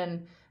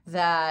nation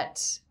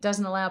that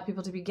doesn't allow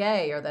people to be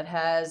gay, or that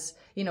has,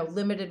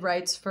 limited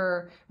rights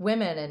for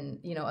women,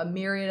 and, a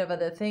myriad of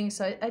other things.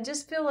 So I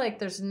just feel like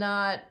there's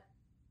not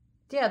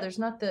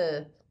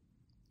the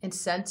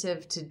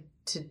incentive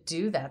to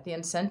do that. The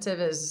incentive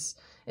is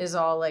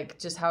all like,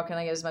 just how can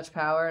I get as much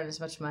power and as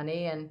much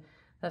money? And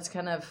that's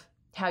kind of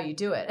how you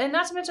do it. And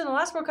not to mention the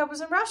last World Cup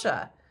was in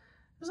Russia.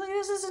 I was like,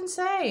 this is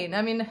insane.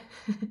 I mean,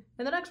 and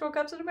the next World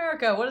Cup's in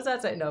America. What does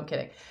that say? No, I'm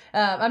kidding.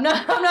 I'm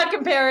not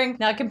comparing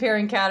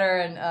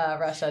Qatar and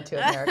Russia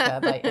to America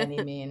by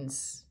any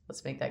means.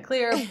 Let's make that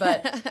clear.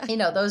 But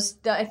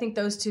I think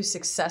those two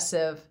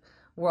successive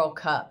World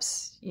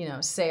Cups,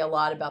 say a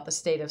lot about the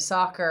state of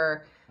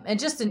soccer, and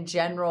just in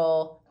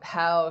general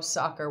how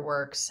soccer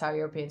works, how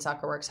European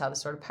soccer works, how the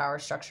sort of power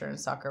structure in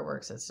soccer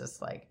works. It's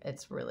just like,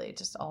 it's really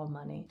just all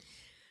money.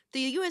 The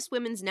U.S.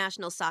 women's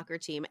national soccer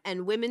team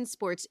and women's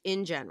sports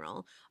in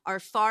general are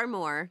far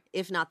more,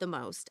 if not the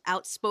most,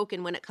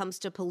 outspoken when it comes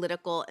to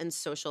political and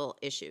social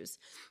issues.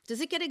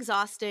 Does it get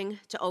exhausting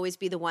to always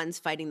be the ones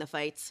fighting the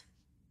fights?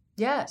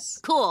 Yes.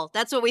 Cool.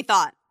 That's what we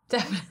thought.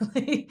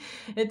 Definitely.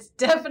 It's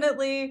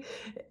definitely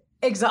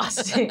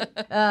exhausting.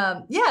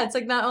 It's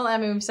like not only, I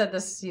mean, we've said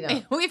this,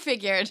 We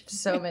figured.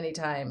 so many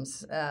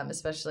times,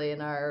 especially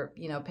in our,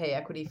 pay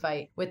equity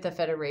fight with the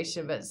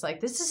federation, but it's like,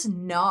 this is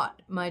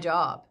not my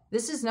job.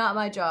 This is not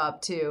my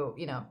job to,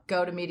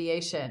 go to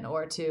mediation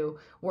or to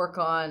work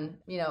on,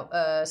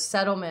 a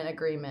settlement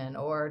agreement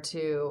or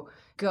to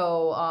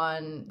go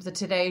on the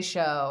Today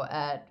Show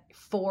at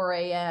 4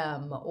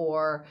 a.m.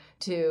 or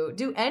to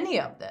do any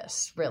of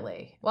this,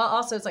 really. Well,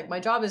 also, it's like my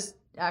job is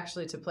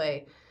actually to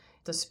play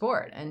the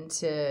sport and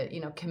to,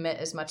 commit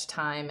as much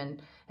time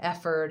and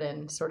effort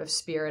and sort of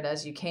spirit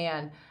as you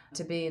can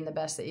to being the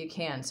best that you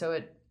can. So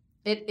it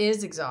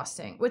is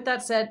exhausting. With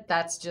that said,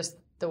 that's just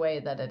the way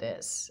that it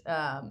is.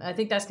 I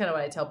think that's kind of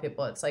what I tell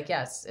people. It's like,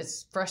 yes,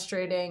 it's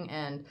frustrating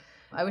and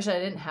I wish I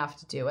didn't have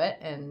to do it.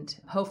 And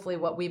hopefully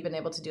what we've been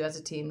able to do as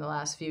a team the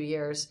last few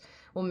years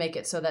will make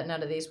it so that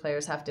none of these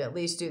players have to at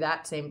least do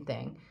that same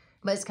thing.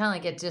 But it's kind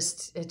of like it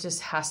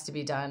just has to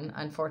be done,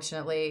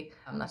 unfortunately.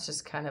 That's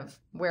just kind of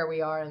where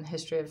we are in the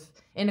history of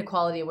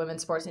inequality in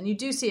women's sports. And you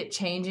do see it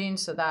changing,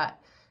 so that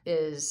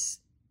is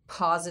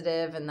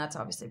positive, and that's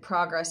obviously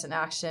progress and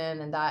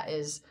action, and that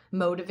is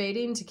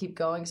motivating to keep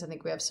going, because I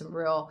think we have some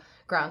real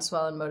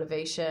groundswell and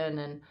motivation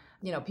and,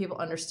 people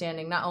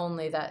understanding not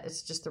only that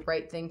it's just the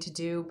right thing to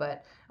do,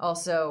 but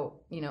also,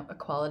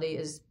 equality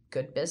is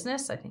good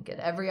business, I think, at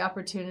every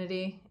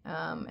opportunity.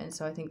 And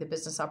so I think the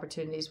business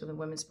opportunities within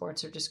women's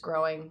sports are just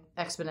growing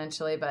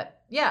exponentially.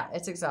 But yeah,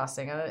 it's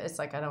exhausting. It's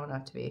like, I don't want to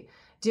have to be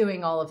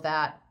doing all of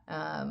that.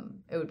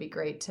 It would be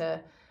great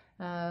to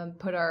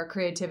put our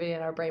creativity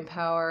and our brain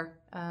power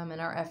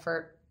and our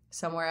effort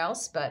somewhere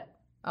else. But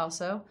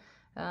also,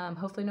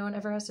 hopefully no one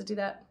ever has to do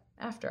that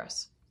after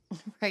us.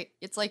 Right.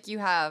 It's like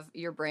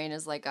your brain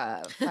is like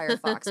a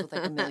Firefox with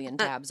like a million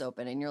tabs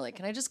open, and you're like,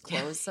 can I just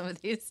close some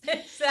of these?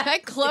 Exactly. Can I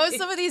close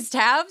some of these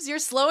tabs? You're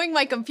slowing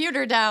my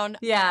computer down.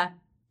 Yeah.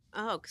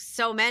 Oh,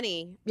 so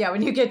many. Yeah,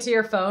 when you get to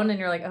your phone and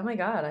you're like, oh my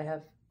God, I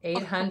have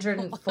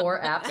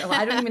 804 apps. Oh,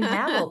 I don't even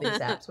have all these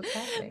apps. What's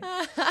happening?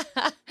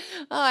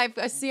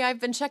 I've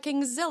been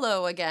checking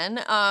Zillow again.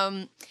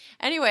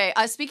 Anyway,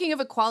 speaking of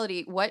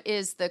equality, what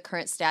is the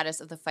current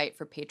status of the fight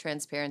for pay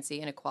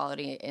transparency and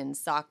equality in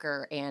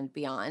soccer and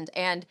beyond?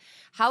 And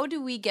how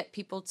do we get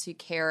people to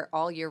care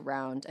all year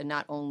round and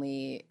not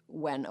only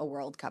when a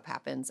World Cup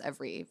happens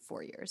every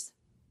 4 years?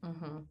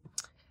 Mm-hmm.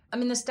 I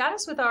mean, the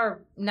status with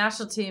our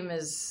national team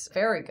is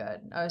very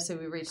good. Obviously,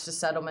 we reached a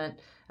settlement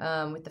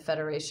with the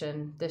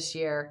Federation this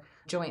year,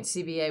 joint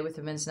CBA with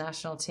the men's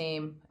national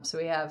team. So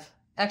we have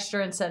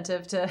extra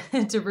incentive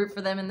to root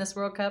for them in this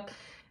World Cup.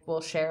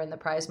 We'll share in the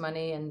prize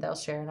money and they'll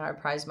share in our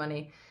prize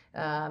money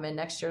in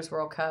next year's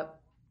World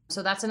Cup.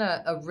 So that's in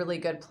a really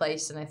good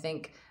place, and I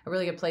think a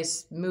really good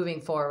place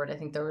moving forward. I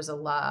think there was a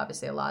lot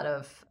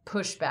of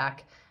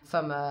pushback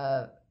from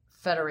a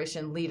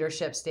Federation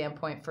leadership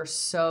standpoint for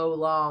so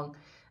long.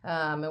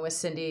 And with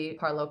Cindy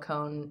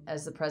Parlow-Cone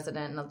as the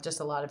president, and just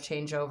a lot of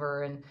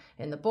changeover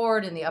in the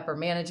board and the upper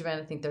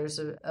management, I think there's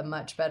a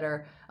much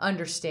better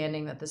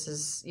understanding that this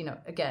is,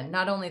 again,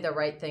 not only the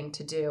right thing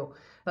to do,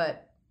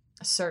 but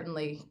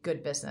certainly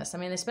good business. I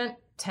mean, they spent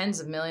tens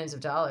of millions of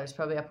dollars,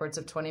 probably upwards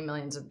of $20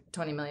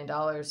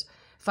 million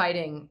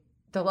fighting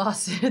the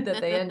lawsuit that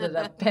they ended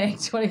up paying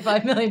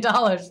 $25 million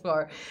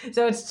for.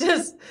 So it's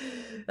just,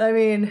 I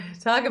mean,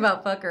 talk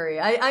about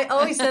fuckery. I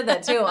always said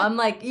that too. I'm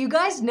like, you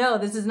guys know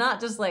this is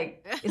not just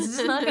like, it's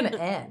just not going to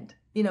end.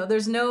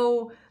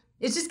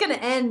 It's just going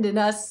to end in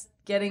us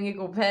getting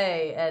equal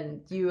pay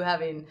and you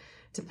having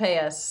to pay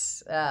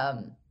us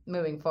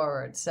moving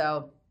forward.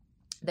 So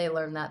they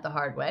learned that the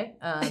hard way.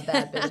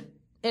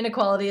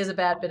 Inequality is a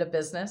bad bit of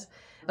business.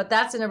 But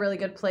that's in a really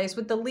good place.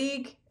 With the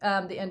league, the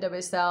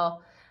NWSL,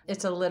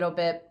 it's a little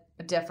bit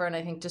different.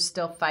 I think just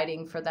still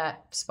fighting for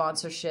that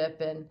sponsorship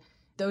and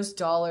those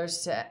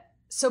dollars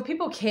so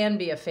people can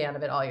be a fan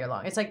of it all year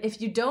long. It's like,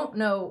 if you don't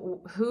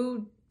know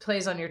who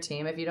plays on your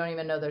team, if you don't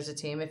even know there's a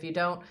team, if you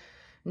don't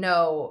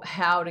know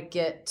how to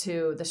get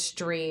to the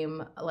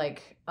stream,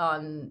 like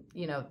on,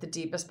 the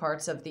deepest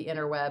parts of the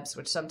interwebs,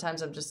 which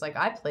sometimes I'm just like,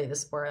 I play the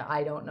sport,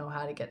 I don't know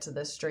how to get to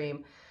this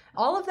stream.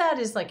 All of that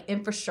is like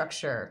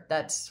infrastructure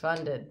that's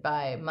funded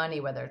by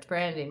money, whether it's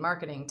branding,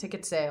 marketing,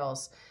 ticket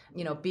sales,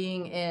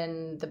 being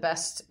in the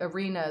best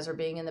arenas or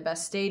being in the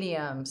best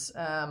stadiums,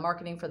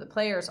 marketing for the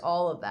players,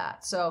 all of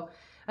that. So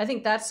I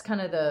think that's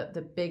kind of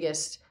the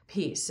biggest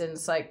piece. And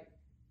it's like,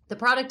 the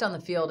product on the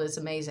field is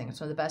amazing. It's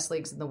one of the best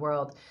leagues in the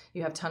world.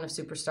 You have a ton of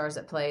superstars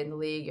that play in the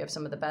league. You have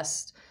some of the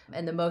best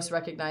and the most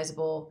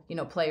recognizable,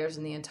 players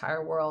in the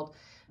entire world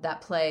that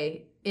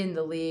play in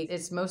the league.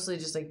 It's mostly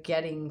just like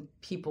getting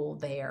people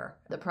there.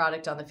 The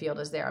product on the field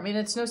is there. I mean,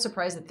 it's no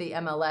surprise that the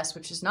MLS,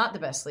 which is not the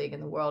best league in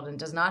the world and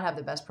does not have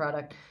the best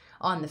product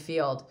on the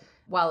field,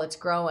 while it's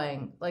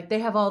growing, like, they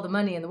have all the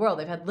money in the world.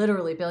 They've had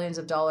literally billions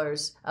of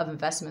dollars of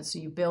investments. So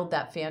you build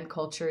that fan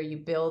culture, you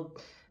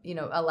build,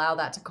 allow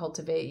that to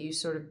cultivate, you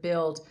sort of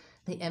build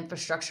the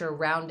infrastructure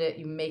around it,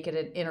 you make it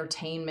an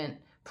entertainment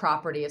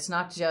property. It's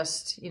not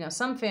just,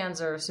 some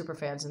fans are super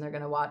fans and they're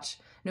going to watch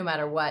no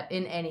matter what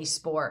in any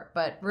sport.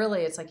 But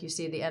really, it's like you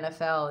see the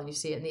NFL and you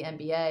see it in the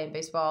NBA and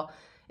baseball.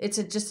 It's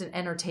just an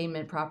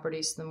entertainment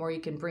property. So the more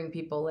you can bring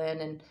people in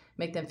and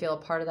make them feel a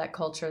part of that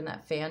culture and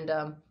that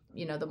fandom,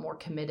 the more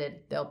committed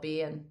they'll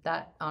be. And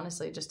that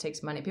honestly just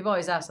takes money. People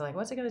always ask, like,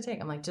 what's it going to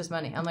take? I'm like, just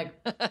money. I'm like,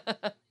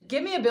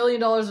 give me $1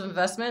 billion of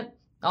investment.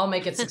 I'll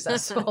make it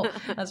successful.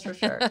 That's for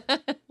sure.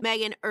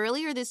 Megan,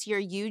 earlier this year,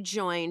 you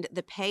joined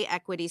the pay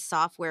equity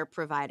software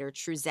provider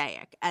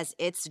Trusaic as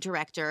its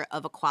director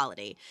of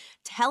equality.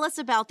 Tell us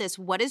about this.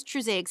 What is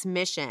Trusaic's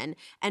mission,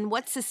 and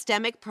what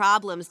systemic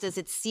problems does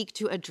it seek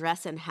to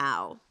address, and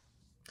how?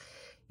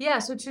 Yeah,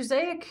 so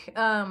Trusaic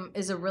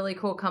is a really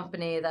cool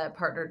company that I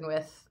partnered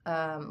with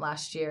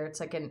last year.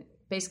 It's like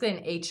basically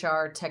an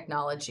HR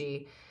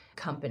technology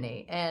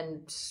company,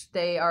 and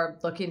they are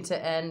looking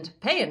to end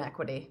pay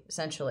inequity,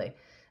 essentially.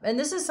 And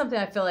this is something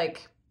I feel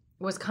like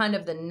was kind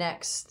of the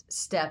next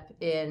step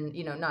in,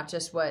 not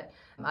just what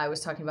I was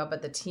talking about,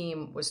 but the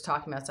team was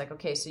talking about. It's like,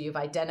 okay, so you've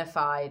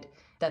identified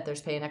that there's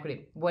pay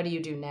inequity. What do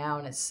you do now?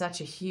 And it's such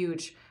a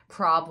huge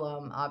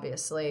problem,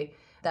 obviously,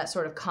 that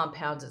sort of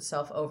compounds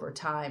itself over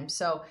time.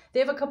 So they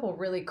have a couple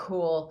really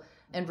cool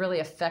and really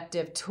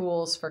effective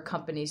tools for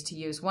companies to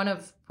use, one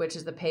of which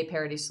is the pay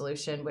parity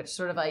solution, which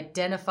sort of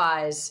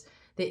identifies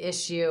the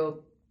issue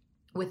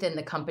within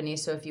the company.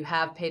 So if you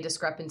have pay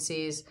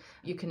discrepancies,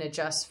 you can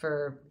adjust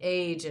for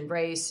age and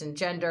race and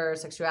gender,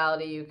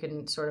 sexuality. You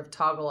can sort of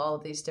toggle all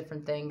of these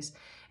different things.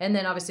 And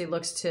then obviously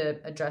looks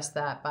to address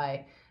that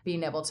by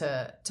being able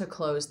to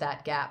close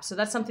that gap. So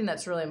that's something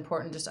that's really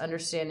important, just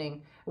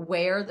understanding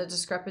where the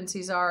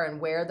discrepancies are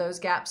and where those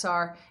gaps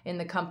are in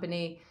the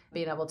company,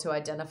 being able to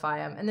identify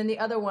them. And then the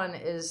other one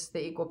is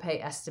the equal pay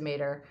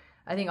estimator.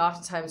 I think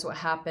oftentimes what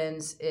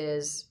happens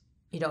is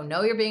you don't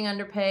know you're being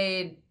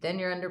underpaid, then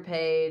you're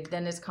underpaid,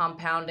 then it's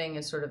compounding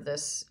as sort of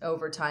this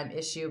overtime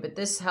issue. But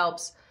this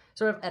helps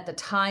sort of at the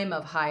time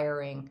of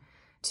hiring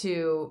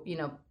to,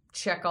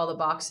 check all the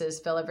boxes,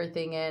 fill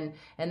everything in,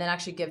 and then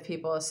actually give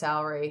people a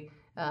salary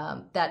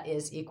that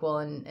is equal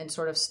and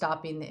sort of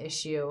stopping the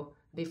issue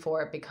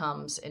before it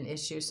becomes an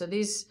issue. So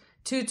these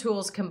two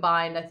tools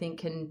combined, I think,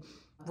 can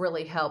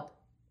really help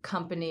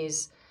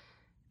companies,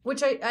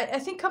 which I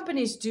think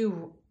companies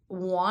do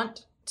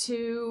want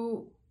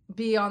to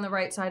be on the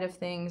right side of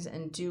things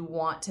and do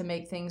want to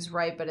make things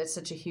right, but it's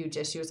such a huge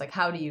issue. It's like,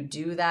 how do you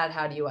do that?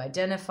 How do you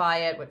identify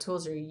it? What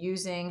tools are you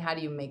using? How do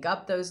you make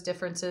up those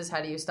differences?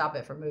 How do you stop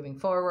it from moving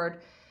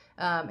forward?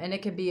 And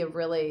it can be a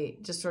really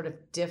just sort of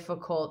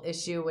difficult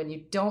issue when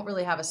you don't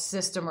really have a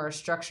system or a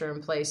structure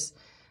in place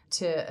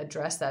to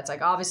address that. It's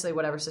like, obviously,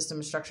 whatever system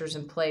and structure is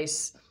in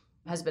place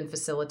has been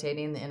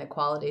facilitating the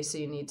inequality. So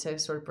you need to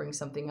sort of bring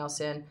something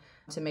else in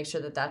to make sure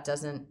that that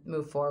doesn't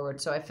move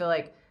forward. So I feel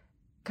like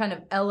kind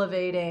of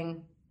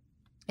elevating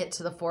it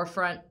to the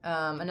forefront.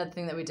 Another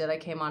thing that we did, I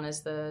came on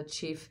as the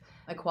chief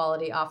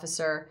equality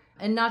officer,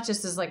 and not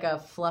just as like a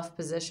fluff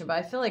position, but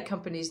I feel like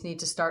companies need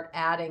to start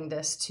adding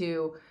this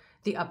to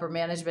the upper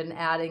management and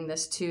adding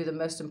this to the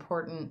most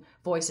important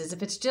voices.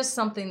 If it's just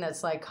something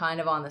that's like kind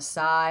of on the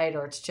side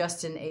or it's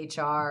just in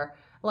HR,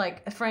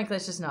 like, frankly,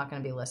 it's just not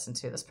going to be listened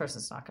to. This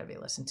person's not going to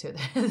be listened to.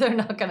 They're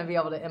not going to be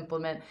able to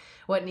implement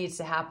what needs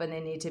to happen.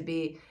 They need to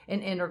be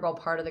an integral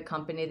part of the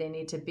company. They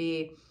need to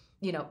be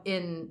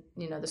in,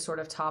 the sort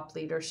of top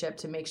leadership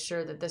to make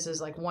sure that this is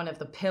like one of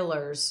the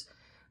pillars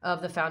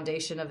of the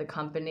foundation of the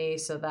company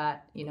so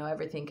that,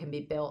 everything can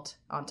be built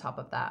on top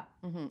of that.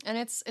 Mm-hmm. And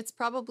it's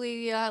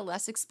probably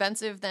less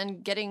expensive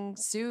than getting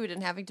sued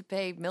and having to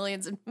pay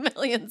millions and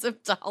millions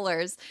of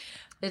dollars.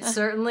 It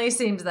certainly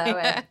seems that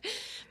way.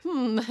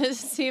 It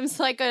seems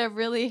like a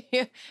really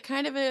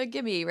kind of a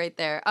gimme right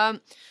there.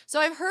 So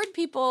I've heard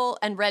people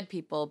and read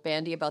people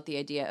bandy about the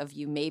idea of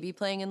you maybe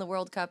playing in the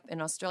World Cup in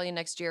Australia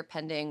next year,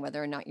 pending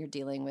whether or not you're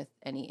dealing with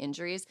any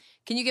injuries.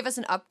 Can you give us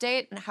an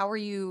update? And how are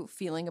you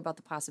feeling about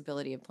the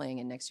possibility of playing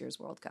in next year's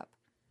World Cup?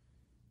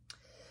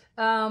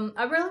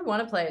 I really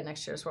want to play in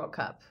next year's World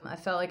Cup. I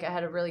felt like I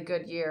had a really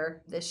good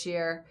year this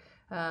year.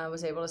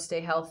 Was able to stay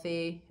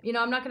healthy.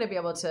 I'm not going to be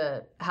able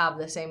to have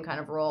the same kind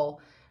of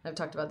role. I've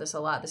talked about this a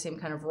lot, the same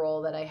kind of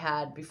role that I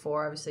had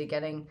before, obviously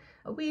getting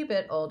a wee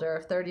bit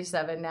older,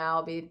 37 now,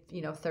 I'll be,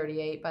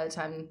 38 by the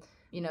time,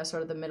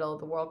 sort of the middle of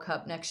the World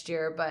Cup next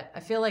year. But I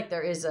feel like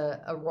there is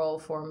a role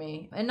for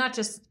me. And not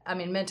just,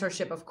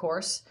 mentorship, of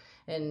course.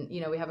 And,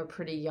 we have a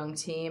pretty young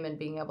team, and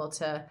being able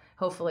to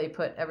hopefully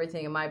put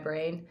everything in my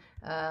brain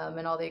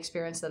and all the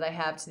experience that I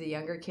have to the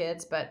younger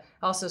kids, but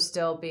also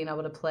still being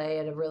able to play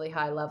at a really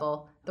high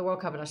level. The World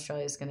Cup in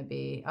Australia is going to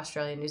be,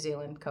 Australia and New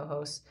Zealand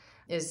co-host,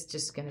 is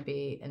just going to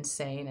be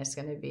insane. It's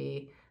going to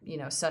be,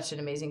 such an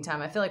amazing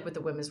time. I feel like with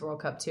the Women's World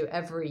Cup too,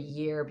 every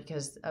year,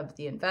 because of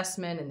the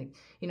investment and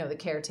the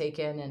care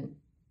taken and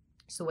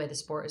just the way the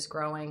sport is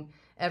growing,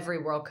 every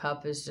World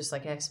Cup is just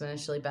like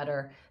exponentially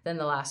better than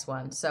the last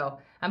one. So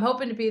I'm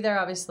hoping to be there.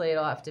 Obviously,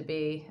 it'll have to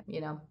be,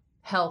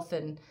 health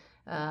and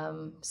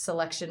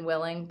selection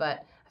willing,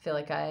 but I feel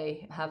like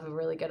I have a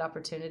really good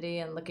opportunity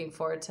and looking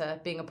forward to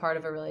being a part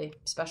of a really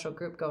special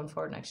group going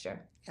forward next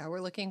year. Yeah,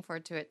 we're looking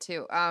forward to it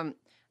too.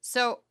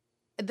 So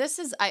this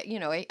is,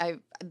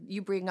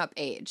 you bring up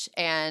age.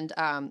 And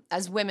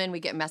as women, we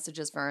get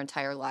messages for our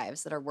entire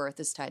lives that our worth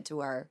is tied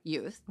to our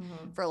youth.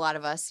 Mm-hmm. For a lot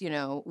of us,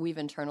 we've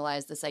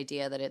internalized this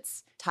idea that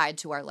it's tied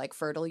to our like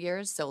fertile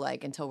years. So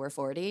like until we're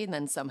 40, and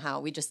then somehow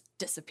we just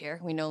disappear.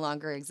 We no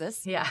longer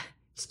exist. Yeah.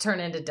 Just turn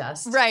into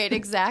dust. Right,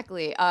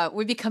 exactly.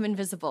 We become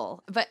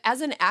invisible. But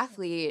as an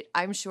athlete,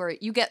 I'm sure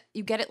you get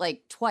it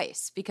like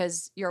twice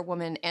because you're a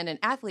woman and an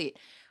athlete.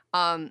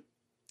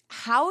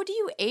 How do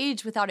you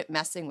age without it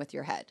messing with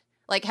your head?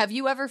 Like, have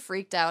you ever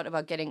freaked out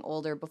about getting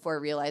older before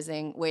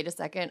realizing, wait a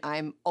second,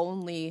 I'm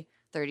only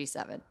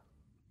 37?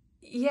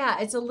 Yeah,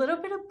 it's a little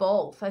bit of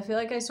both. I feel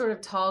like I sort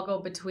of toggle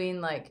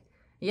between like,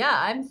 yeah,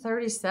 I'm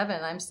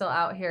 37. I'm still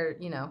out here,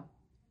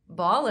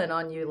 balling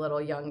on you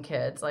little young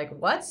kids. Like,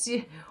 what's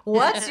your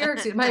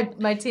excuse?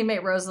 My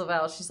teammate Rose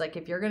Lavelle, she's like,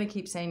 if you're going to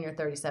keep saying you're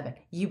 37,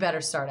 you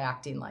better start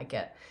acting like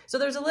it. So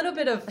there's a little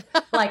bit of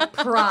like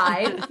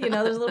pride,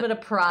 there's a little bit of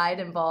pride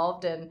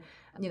involved in,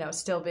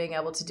 still being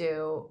able to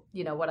do,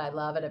 what I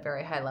love at a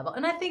very high level.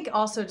 And I think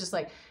also just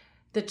like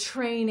the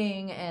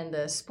training and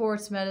the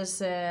sports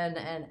medicine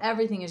and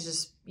everything is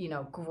just,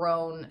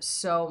 grown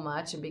so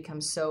much and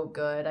become so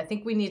good. I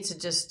think we need to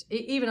just,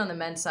 even on the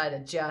men's side,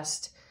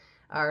 adjust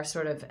our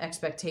sort of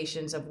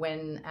expectations of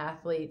when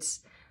athletes,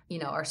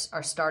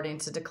 are starting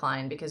to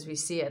decline, because we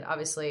see it.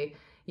 Obviously,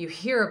 you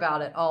hear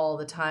about it all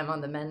the time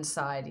on the men's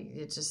side.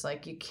 It's just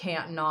like you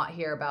can't not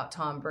hear about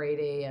Tom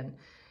Brady and,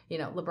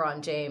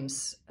 LeBron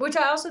James, which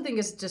I also think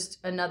is just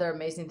another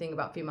amazing thing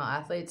about female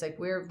athletes. Like,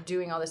 we're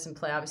doing all this in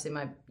play. Obviously,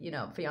 my,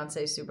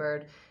 fiance Sue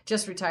Bird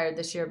just retired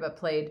this year, but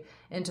played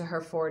into her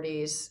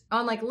 40s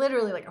on like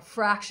literally like a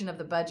fraction of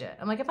the budget.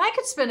 I'm like, if I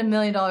could spend $1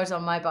 million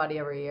on my body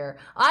every year,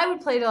 I would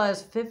play till I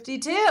was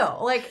 52.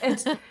 Like,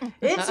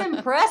 it's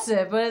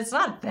impressive, but it's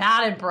not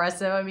that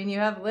impressive. I mean, you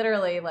have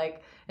literally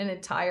like an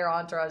entire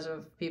entourage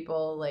of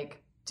people like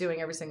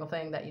doing every single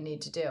thing that you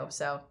need to do.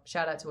 So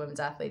shout out to women's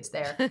athletes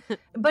there.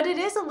 But it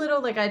is a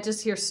little like, I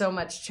just hear so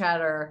much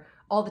chatter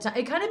all the time.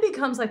 It kind of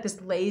becomes like this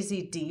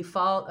lazy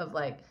default of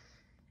like,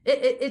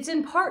 it's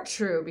in part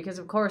true because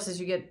of course, as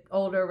you get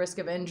older, risk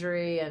of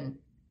injury and,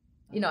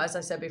 as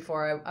I said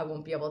before, I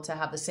won't be able to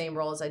have the same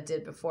role as I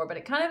did before, but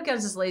it kind of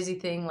becomes this lazy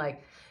thing.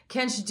 Like,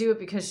 can she do it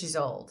because she's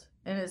old?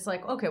 And it's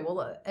like, okay,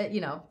 well,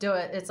 do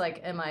it. It's like,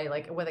 am I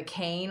like with a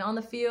cane on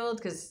the field?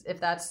 Because if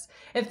that's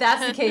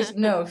the case,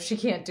 no, she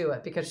can't do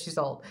it because she's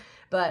old.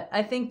 But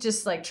I think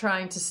just like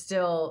trying to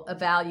still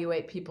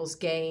evaluate people's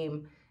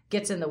game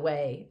gets in the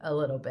way a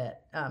little bit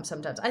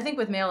sometimes. I think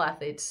with male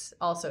athletes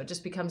also, it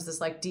just becomes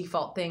this like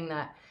default thing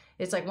that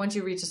it's like once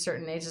you reach a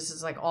certain age, this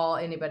is like all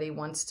anybody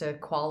wants to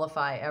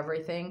qualify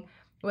everything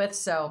with.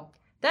 So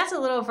that's a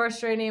little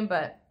frustrating,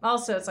 but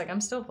also it's like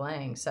I'm still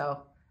playing.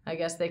 So I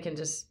guess they can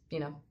just,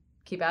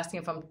 keep asking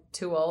if I'm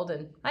too old.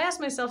 And I ask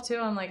myself too,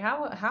 I'm like,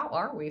 how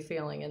are we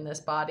feeling in this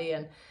body?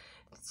 And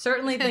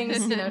certainly things,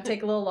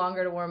 take a little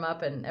longer to warm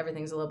up and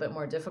everything's a little bit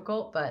more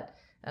difficult. But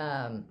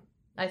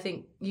I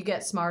think you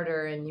get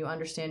smarter and you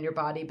understand your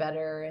body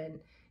better. And,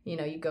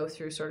 you go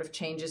through sort of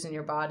changes in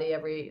your body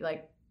every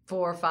like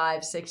 4,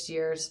 5, 6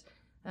 years,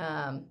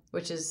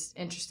 which is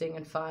interesting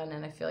and fun.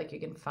 And I feel like you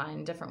can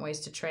find different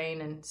ways to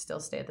train and still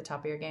stay at the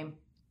top of your game.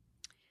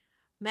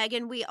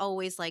 Megan, we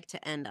always like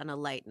to end on a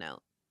light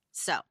note.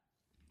 So,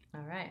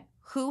 all right.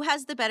 Who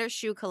has the better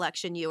shoe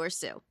collection, you or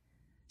Sue?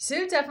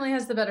 Sue definitely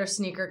has the better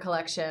sneaker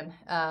collection.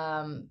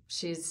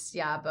 She's,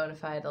 a bona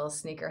fide little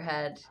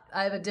sneakerhead.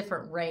 I have a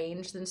different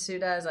range than Sue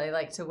does. I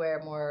like to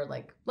wear more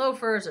like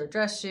loafers or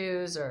dress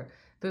shoes or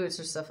boots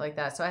or stuff like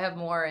that. So I have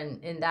more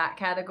in that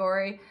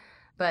category,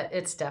 but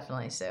it's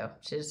definitely Sue.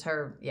 She's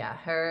her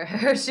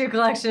shoe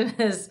collection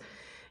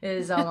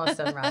is almost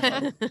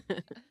unrivaled.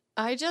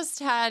 I just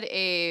had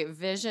a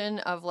vision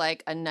of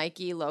like a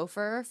Nike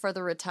loafer for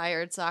the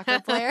retired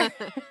soccer player.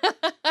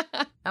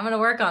 I'm going to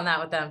work on that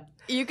with them.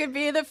 You could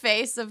be the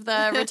face of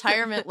the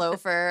retirement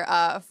loafer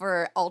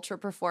for ultra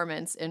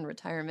performance in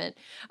retirement.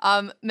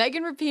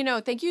 Megan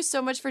Rapinoe, thank you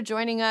so much for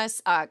joining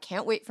us.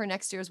 Can't wait for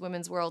next year's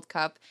Women's World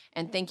Cup.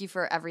 And thank you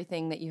for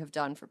everything that you have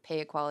done for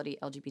pay equality,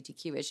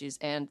 LGBTQ issues,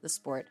 and the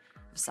sport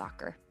of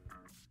soccer.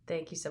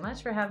 Thank you so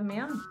much for having me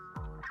on.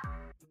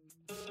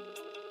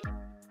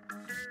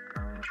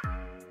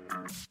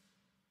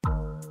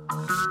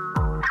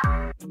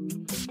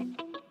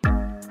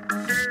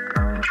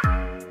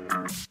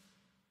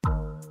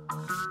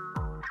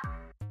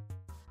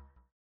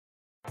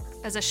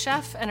 As a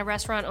chef and a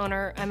restaurant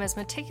owner, I'm as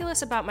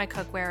meticulous about my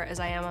cookware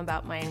as I am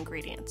about my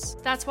ingredients.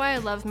 That's why I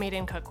love Made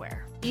in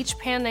Cookware. Each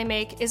pan they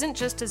make isn't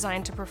just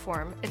designed to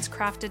perform, it's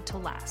crafted to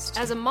last.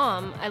 As a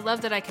mom, I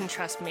love that I can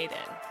trust Made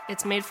In.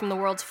 It's made from the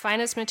world's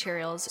finest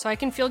materials, so I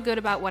can feel good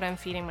about what I'm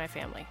feeding my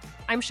family.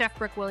 I'm Chef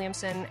Brooke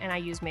Williamson, and I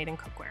use Made in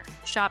Cookware.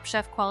 Shop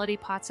chef-quality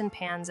pots and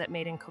pans at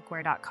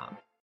madeincookware.com.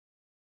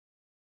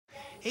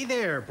 Hey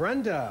there,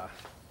 Brenda.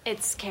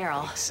 It's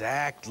Carol.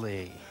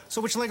 Exactly.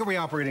 So which leg are we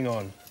operating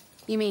on?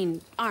 You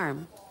mean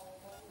arm?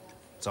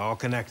 It's all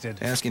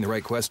connected. Asking the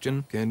right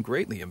question can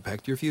greatly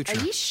impact your future.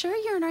 Are you sure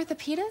you're an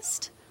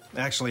orthopedist?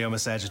 Actually, I'm a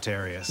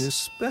Sagittarius.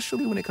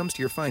 Especially when it comes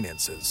to your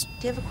finances.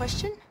 Do you have a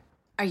question?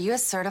 Are you a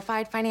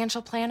certified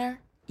financial planner?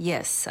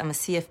 Yes, I'm a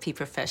CFP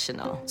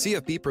professional.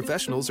 CFP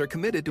professionals are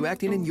committed to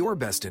acting in your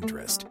best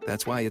interest.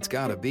 That's why it's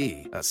gotta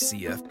be a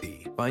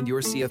CFP. Find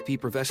your CFP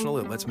professional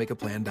at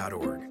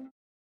letsmakeaplan.org.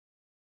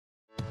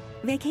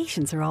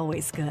 Vacations are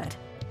always good.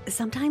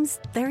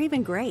 Sometimes they're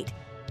even great.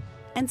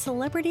 And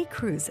Celebrity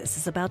Cruises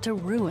is about to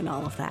ruin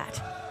all of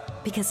that.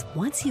 Because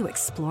once you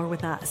explore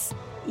with us,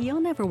 you'll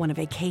never want a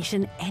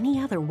vacation any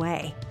other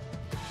way.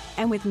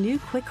 And with new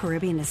Quick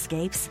Caribbean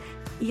escapes,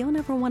 you'll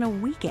never want a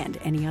weekend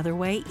any other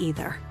way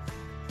either.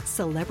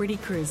 Celebrity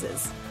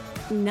Cruises.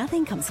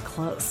 Nothing comes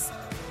close.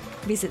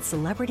 Visit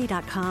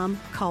Celebrity.com,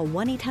 call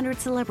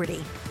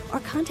 1-800-CELEBRITY, or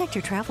contact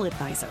your travel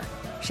advisor.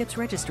 Ships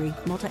Registry,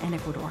 Malta and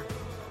Ecuador.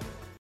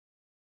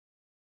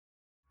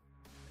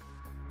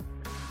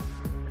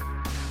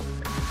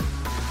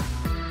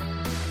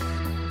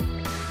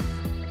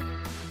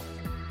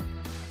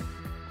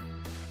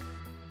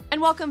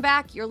 And welcome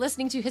back. You're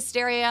listening to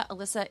Hysteria.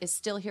 Alyssa is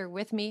still here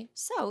with me.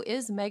 So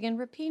is Megan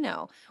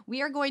Rapinoe.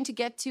 We are going to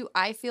get to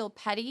I Feel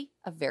Petty,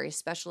 a very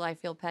special I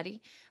Feel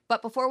Petty.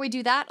 But before we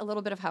do that, a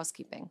little bit of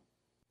housekeeping.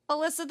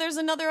 Alyssa, there's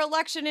another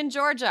election in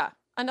Georgia.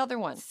 Another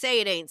one.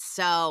 Say it ain't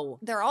so.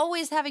 They're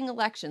always having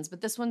elections,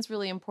 but this one's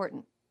really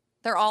important.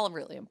 They're all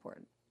really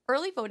important.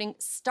 Early voting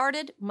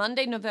started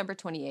Monday, November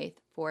 28th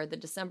for the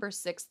December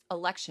 6th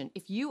election.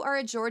 If you are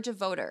a Georgia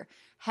voter,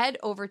 head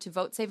over to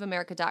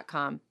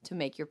votesaveamerica.com to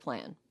make your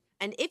plan.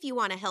 And if you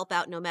want to help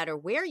out no matter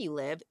where you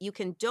live, you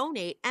can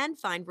donate and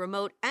find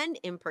remote and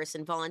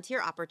in-person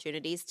volunteer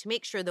opportunities to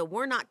make sure the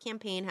Warnock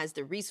campaign has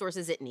the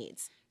resources it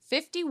needs.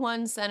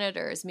 51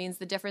 senators means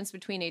the difference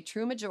between a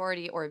true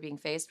majority or being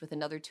faced with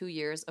another 2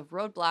 years of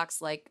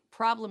roadblocks like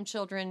problem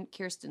children,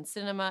 Kirsten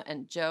Sinema,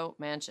 and Joe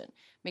Manchin.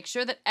 Make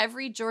sure that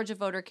every Georgia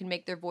voter can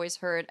make their voice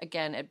heard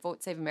again at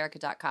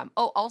votesaveamerica.com.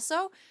 Oh,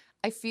 also,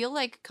 I feel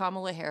like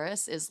Kamala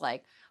Harris is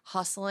like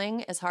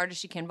hustling as hard as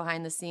she can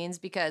behind the scenes,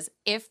 because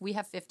if we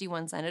have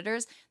 51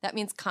 senators, that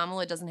means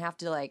Kamala doesn't have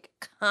to like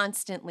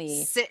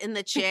constantly sit in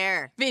the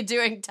chair, be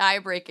doing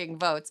tie-breaking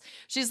votes.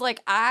 She's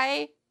like,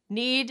 I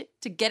need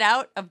to get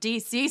out of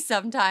DC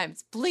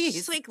sometimes, please.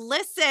 She's like,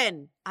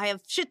 listen, I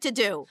have shit to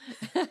do.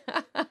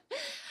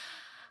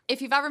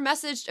 If you've ever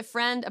messaged a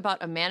friend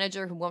about a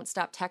manager who won't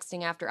stop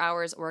texting after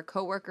hours, or a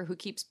coworker who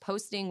keeps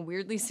posting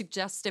weirdly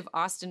suggestive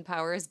Austin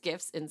Powers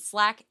gifs in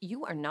Slack,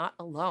 you are not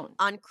alone.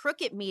 On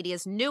Crooked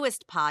Media's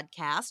newest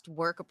podcast,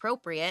 Work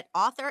Appropriate,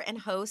 author and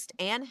host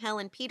Anne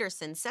Helen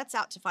Peterson sets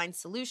out to find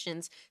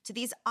solutions to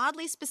these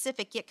oddly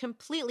specific yet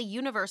completely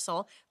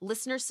universal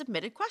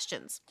listener-submitted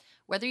questions.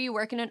 Whether you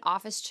work in an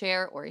office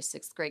chair or a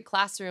sixth grade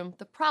classroom,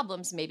 the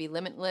problems may be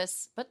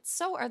limitless, but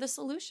so are the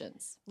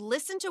solutions.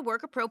 Listen to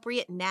Work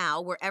Appropriate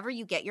now wherever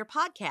you get your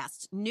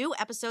podcasts. New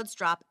episodes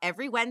drop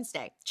every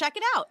Wednesday. Check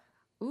it out.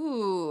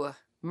 Ooh,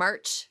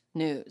 merch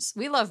news.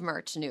 We love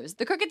merch news.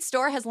 The Crooked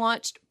Store has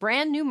launched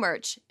brand new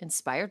merch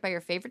inspired by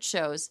your favorite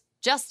shows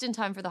just in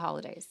time for the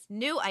holidays.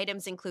 New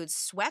items include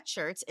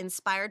sweatshirts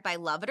inspired by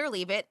Love It or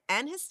Leave It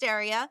and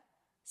Hysteria,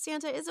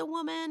 Santa is a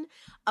woman,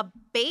 a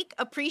Bake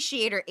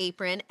Appreciator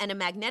apron, and a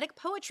magnetic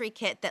poetry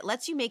kit that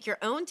lets you make your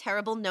own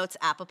Terrible Notes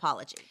app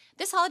apology.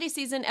 This holiday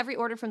season, every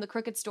order from the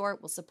Crooked Store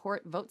will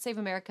support Vote Save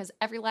America's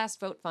Every Last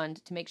Vote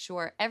Fund to make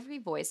sure every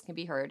voice can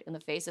be heard in the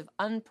face of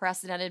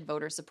unprecedented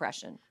voter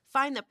suppression.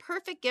 Find the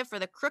perfect gift for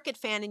the Crooked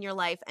fan in your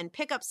life and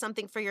pick up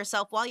something for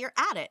yourself while you're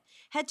at it.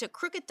 Head to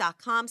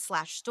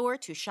crooked.com/store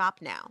to shop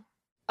now.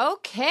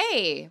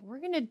 Okay, we're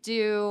going to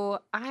do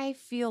I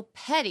Feel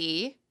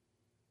Petty.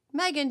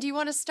 Megan, do you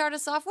want to start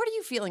us off? What are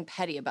you feeling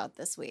petty about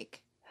this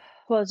week?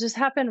 Well, it just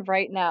happened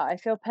right now. I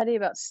feel petty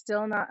about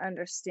still not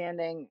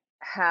understanding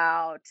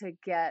how to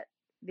get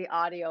the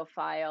audio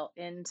file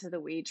into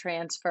the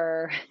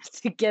WeTransfer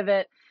to give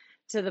it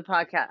to the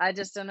podcast. I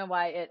just don't know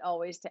why it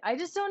always I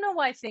just don't know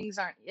why things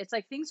aren't. It's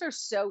like things are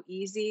so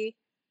easy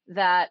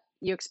that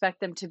you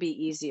expect them to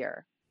be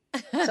easier.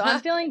 So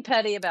I'm feeling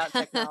petty about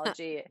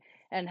technology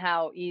and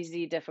how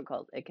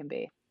difficult it can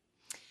be.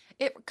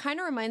 It kind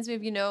of reminds me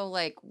of,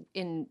 like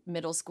in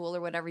middle school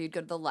or whatever, you'd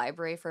go to the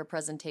library for a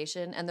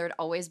presentation and there'd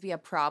always be a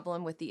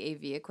problem with the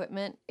AV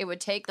equipment. It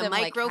would take them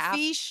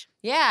microfiche.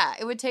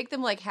 It would take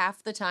them like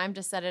half the time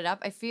to set it up.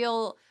 I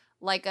feel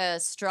like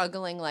a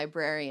struggling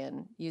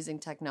librarian using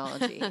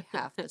technology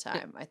half the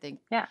time. I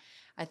think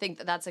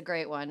that's a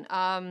great one.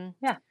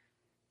 Yeah.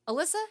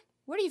 Alyssa,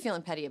 what are you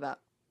feeling petty about?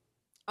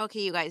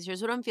 Okay, you guys,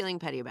 here's what I'm feeling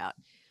petty about.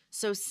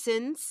 So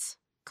since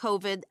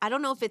COVID, I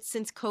don't know if it's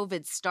since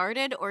COVID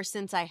started or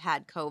since I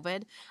had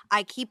COVID,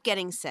 I keep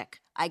getting sick.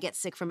 I get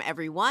sick from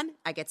everyone.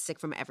 I get sick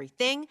from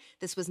everything.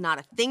 This was not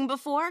a thing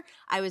before.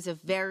 I was a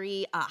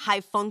very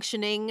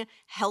high-functioning,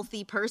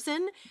 healthy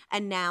person,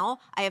 and now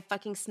I have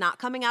fucking snot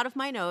coming out of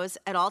my nose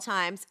at all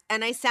times,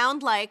 and I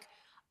sound like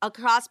a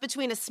cross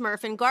between a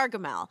Smurf and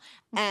Gargamel.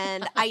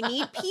 And I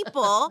need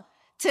people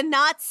to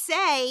not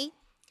say,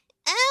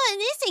 oh,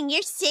 sneezing.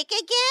 You're sick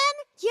again?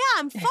 Yeah,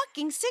 I'm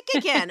fucking sick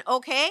again,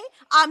 okay?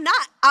 I'm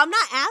not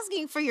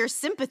asking for your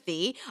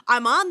sympathy.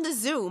 I'm on the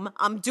Zoom.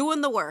 I'm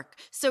doing the work.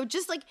 So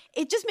just like,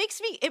 it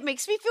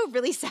makes me feel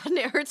really sad, and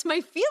it hurts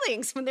my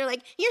feelings when they're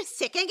like, you're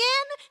sick again?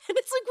 And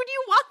it's like, what do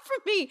you want from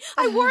me?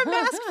 I wore a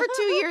mask for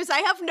 2 years. I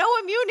have no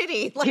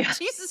immunity. Like,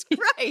 Jesus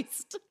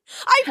Christ.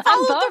 I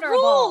followed the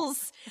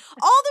rules.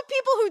 All the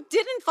people who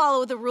didn't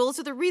follow the rules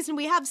are the reason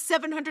we have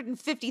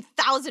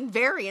 750,000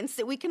 variants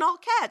that we can all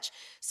catch.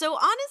 So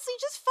honestly,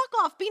 just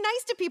fuck off. Be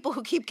nice to people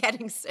who keep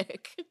getting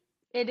sick.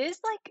 It is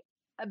like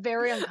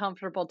very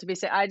uncomfortable to be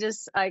sick. I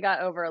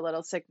got over a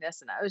little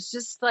sickness, and I was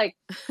just like,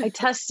 I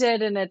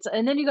tested, and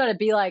then you got to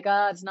be like,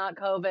 it's not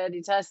COVID.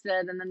 You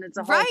tested, and then it's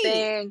a whole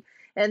thing.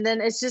 And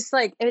then it's just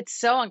like, it's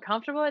so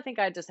uncomfortable. I think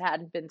I just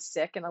hadn't been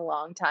sick in a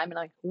long time. And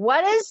like,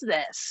 what is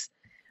this?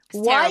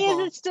 Why is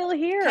it still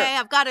here? Okay,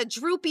 I've got a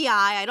droopy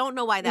eye. I don't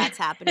know why that's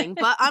happening,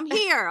 but I'm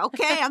here,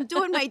 okay? I'm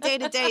doing my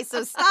day-to-day,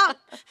 so stop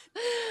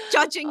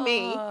judging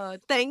me.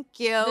 Thank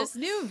you. This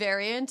new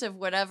variant of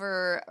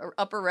whatever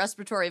upper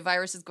respiratory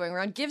virus is going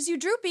around gives you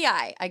droopy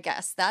eye, I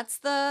guess. That's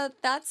the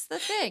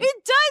thing.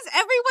 It does.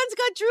 Everyone's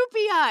got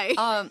droopy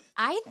eye.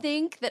 I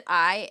think that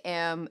I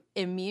am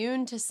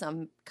immune to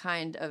some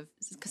kinds of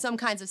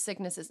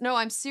sicknesses. No,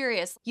 I'm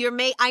serious.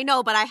 I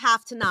know, but I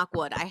have to knock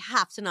wood. I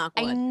have to knock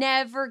wood. I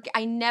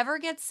never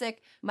get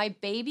sick. My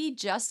baby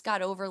just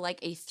got over like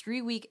a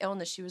 3-week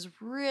illness. She was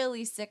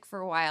really sick for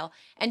a while,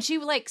 and she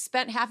like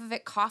spent half of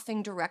it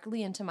coughing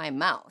directly into my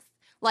mouth.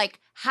 Like,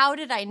 how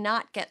did I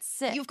not get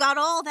sick? You've got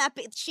all that.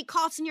 She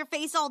coughs in your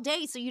face all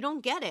day, so you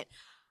don't get it.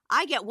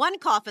 I get one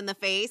cough in the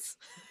face.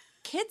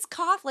 Kids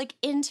cough like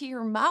into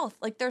your mouth.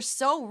 Like, they're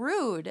so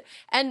rude.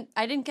 And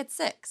I didn't get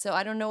sick, so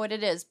I don't know what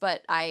it is,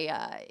 but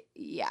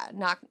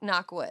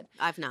knock wood.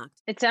 I've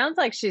knocked. It sounds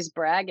like she's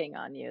bragging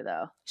on you,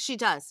 though. She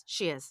does.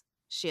 She is.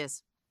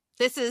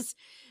 This is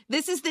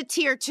the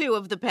tier 2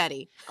 of the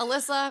petty.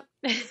 Alyssa,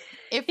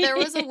 if there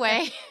was a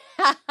way,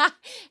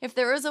 if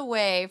there was a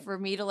way for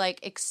me to like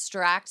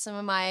extract some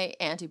of my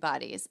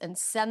antibodies and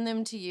send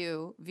them to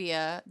you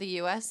via the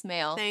U.S.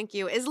 mail. Thank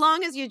you. As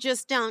long as you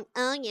just don't,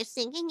 you're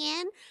sinking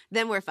in,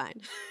 then we're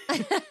fine.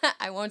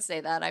 I won't say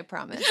that, I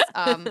promise.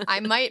 I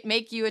might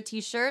make you a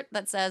t-shirt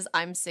that says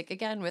I'm sick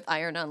again with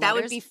iron-on letters.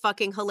 That would be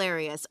fucking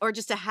hilarious. Or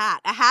just a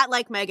hat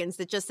like Megan's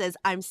that just says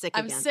I'm sick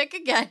again. I'm sick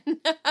again.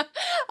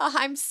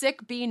 I'm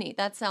sick beanie.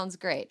 That sounds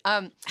great.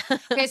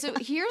 Okay, so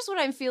here's what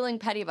I'm feeling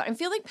petty about. I'm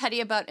feeling petty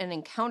about an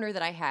encounter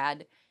that I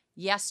had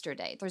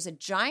yesterday. There's a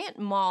giant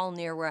mall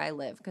near where I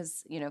live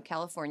because,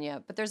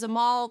 California, but there's a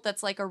mall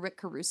that's like a Rick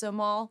Caruso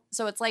mall.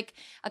 So it's like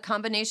a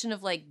combination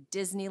of like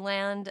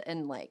Disneyland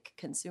and like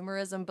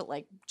consumerism, but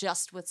like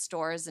just with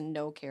stores and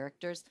no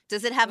characters.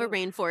 Does it have a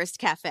rainforest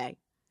cafe?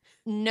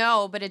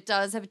 No, but it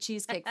does have a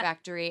cheesecake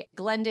factory,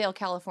 Glendale,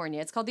 California.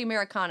 It's called the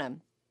Americana.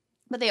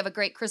 But they have a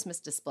great Christmas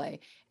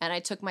display. And I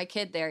took my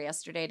kid there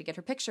yesterday to get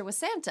her picture with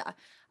Santa.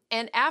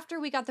 And after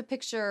we got the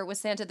picture with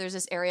Santa, there's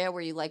this area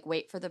where you like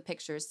wait for the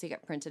pictures to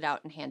get printed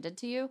out and handed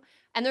to you.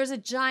 And there's a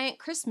giant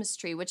Christmas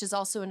tree, which is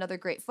also another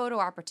great photo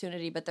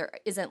opportunity, but there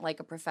isn't like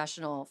a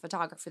professional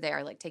photographer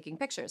there like taking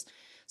pictures.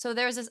 So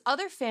there's this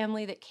other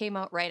family that came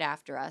out right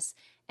after us.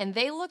 And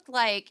they looked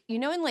like,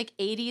 in like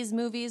 80s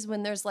movies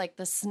when there's like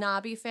the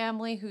snobby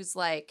family who's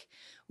like,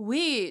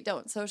 we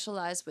don't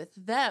socialize with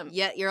them.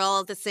 Yet you're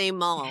all at the same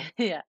mall.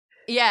 Yeah.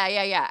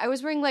 Yeah. I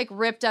was wearing like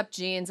ripped up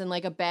jeans and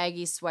like a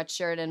baggy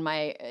sweatshirt and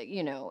my,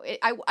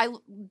 I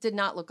did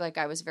not look like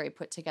I was very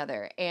put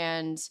together.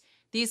 And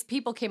these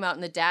people came out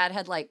and the dad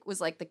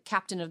was like the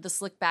captain of the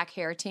slick back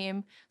hair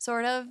team,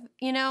 sort of,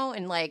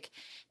 and like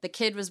the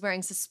kid was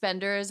wearing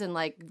suspenders and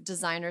like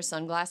designer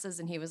sunglasses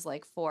and he was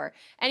like 4.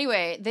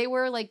 Anyway, they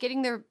were like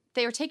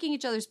they were taking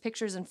each other's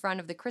pictures in front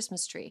of the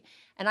Christmas tree.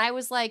 And I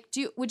was like,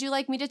 would you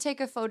like me to take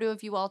a photo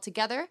of you all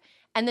together?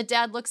 And the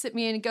dad looks at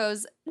me and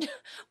goes,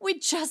 we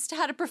just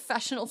had a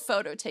professional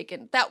photo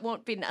taken. That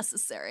won't be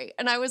necessary.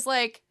 And I was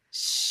like,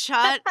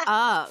 shut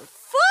up.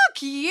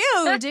 Fuck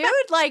you, dude.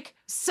 Like,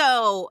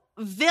 so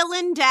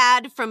villain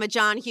dad from a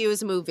John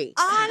Hughes movie.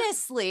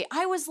 Honestly,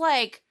 I was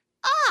like,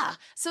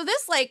 so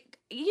this like,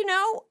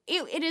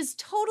 it is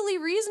totally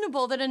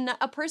reasonable that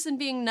a person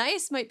being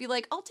nice might be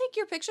like, I'll take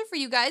your picture for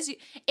you guys.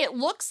 It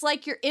looks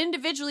like you're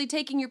individually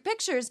taking your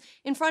pictures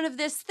in front of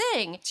this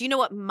thing. Do you know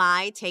what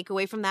my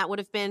takeaway from that would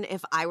have been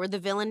if I were the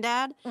villain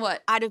dad?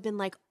 What? I'd have been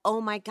like, oh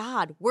my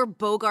God, we're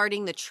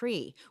bogarting the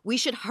tree. We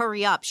should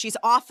hurry up. She's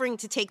offering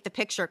to take the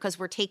picture because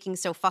we're taking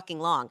so fucking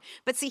long.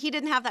 But see, he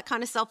didn't have that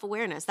kind of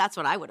self-awareness. That's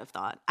what I would have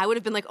thought. I would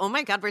have been like, oh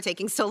my God, we're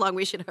taking so long.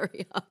 We should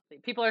hurry up.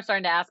 People are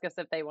starting to ask us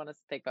if they want us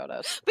to take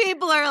photos.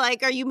 People are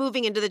like, are you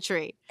moving into the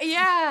tree?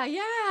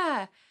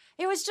 Yeah.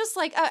 It was just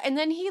like, and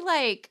then he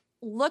like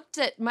looked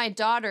at my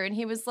daughter and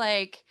he was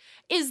like,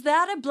 is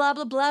that a blah,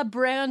 blah, blah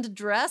brand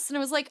dress? And I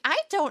was like, I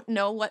don't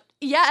know what.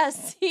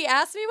 Yes. He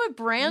asked me what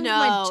brand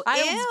my child's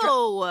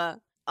dress.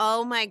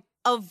 Oh my.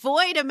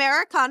 Avoid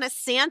Americana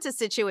Santa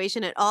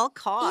situation at all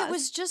costs. It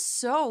was just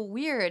so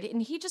weird.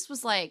 And he just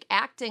was like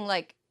acting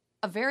like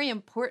a very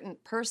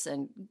important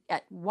person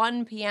at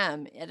 1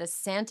 p.m. at a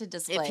Santa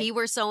display. If he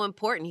were so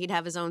important, he'd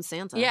have his own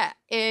Santa. Yeah,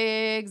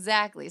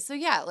 exactly. So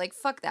yeah, like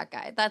fuck that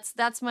guy.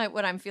 That's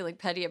what I'm feeling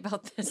petty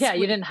about this. Yeah,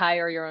 you week. didn't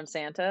hire your own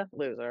Santa,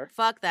 loser.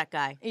 Fuck that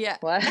guy. Yeah.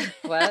 What?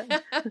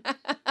 What?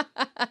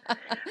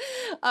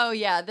 Oh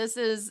yeah, this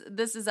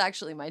is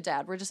actually my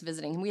dad. We're just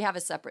visiting. We have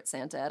a separate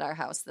Santa at our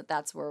house.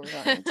 That's where we're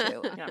going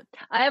to. Yeah.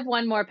 I have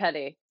one more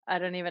petty. I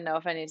don't even know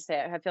if I need to say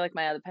it. I feel like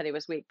my other petty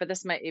was weak, but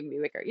this might even be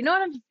weaker. You know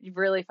what I'm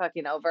really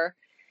fucking over?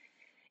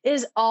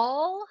 Is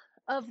all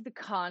of the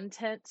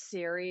content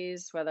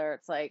series, whether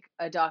it's like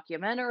a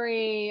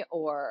documentary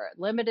or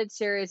limited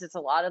series, it's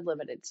a lot of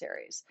limited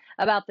series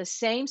about the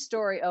same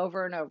story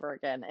over and over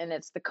again. And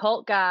it's the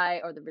cult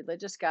guy or the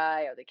religious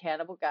guy or the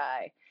cannibal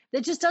guy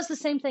that just does the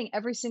same thing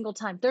every single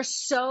time. There's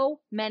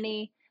so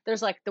many.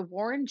 There's like the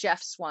Warren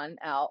Jeffs one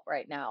out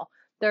right now.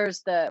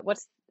 There's the,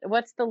 what's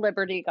the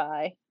Liberty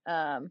guy?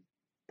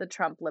 The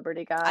Trump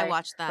Liberty guy. I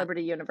watched that.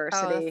 Liberty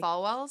University. Oh, the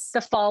Falwells? The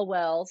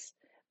Falwells.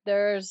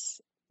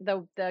 There's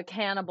the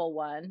cannibal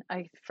one.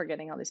 I'm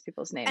forgetting all these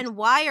people's names. And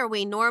why are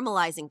we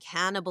normalizing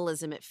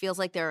cannibalism? It feels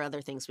like there are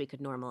other things we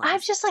could normalize.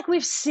 I'm just like,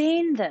 we've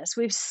seen this.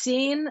 We've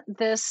seen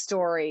this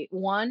story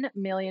 1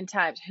 million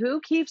times. Who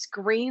keeps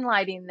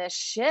greenlighting this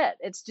shit?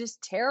 It's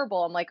just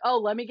terrible. I'm like, oh,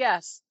 let me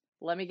guess.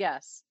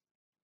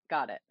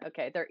 Got it.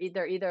 Okay.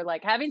 They're either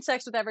like having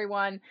sex with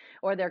everyone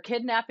or they're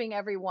kidnapping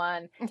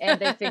everyone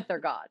and they think they're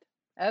God.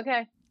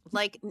 Okay.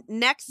 Like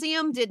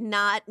Nexium did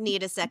not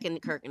need a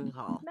second curtain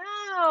call.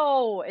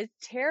 No, it's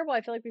terrible.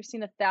 I feel like we've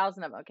seen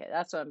 1,000 of them. Okay,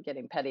 that's what I'm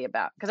getting petty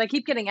about. Because I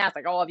keep getting asked,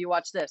 like, oh, have you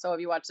watched this? Oh, have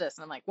you watched this?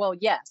 And I'm like, well,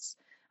 yes,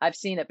 I've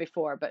seen it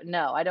before. But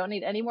no, I don't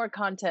need any more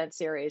content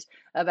series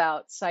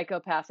about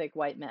psychopathic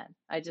white men.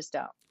 I just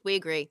don't. We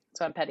agree.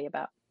 That's what I'm petty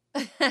about.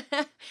 I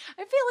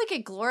feel like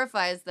it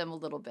glorifies them a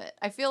little bit.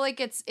 I feel like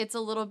it's a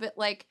little bit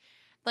like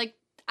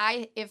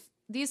if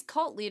these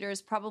cult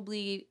leaders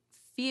probably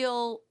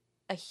feel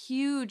a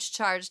huge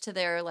charge to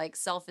their like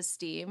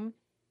self-esteem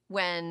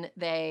when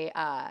they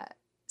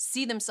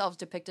see themselves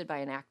depicted by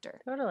an actor.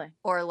 Totally.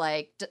 Or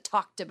like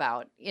talked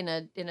about in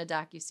a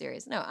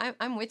docuseries. No,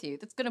 I'm with you.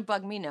 That's going to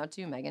bug me now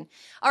too, Megan.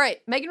 All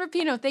right, Megan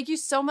Rapinoe, thank you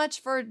so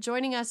much for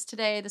joining us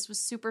today. This was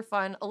super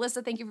fun.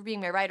 Alyssa, thank you for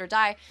being my ride or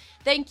die.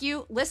 Thank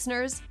you,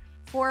 listeners,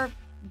 for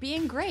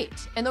being great.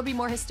 And there'll be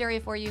more hysteria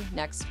for you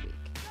next week.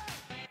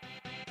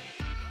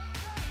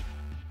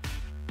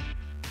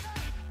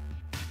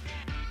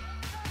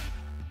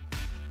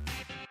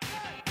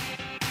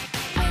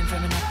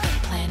 From another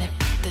planet,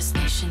 this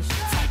nation,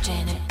 fuck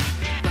Janet.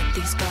 What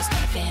these girls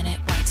gotta fan it,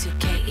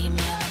 Y2K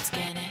email and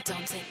scan it.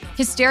 Don't take no.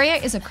 Hysteria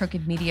is a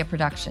Crooked Media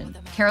production.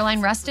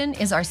 Caroline Rustin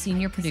is our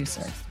senior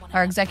producer.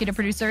 Our executive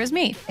producer is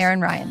me,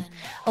 Erin Ryan.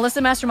 Alyssa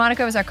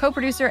Mastromonaco is our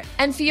co-producer,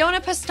 and Fiona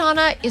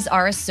Pastana is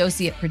our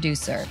associate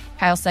producer.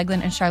 Kyle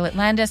Seglin and Charlotte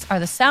Landis are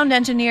the sound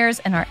engineers,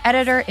 and our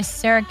editor is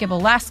Sarah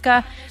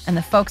Gibalaska and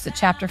the folks at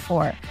Chapter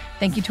 4.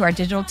 Thank you to our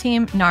digital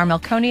team, Nar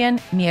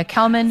Melkonian, Mia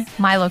Kelman,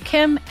 Milo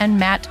Kim, and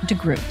Matt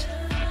DeGroot.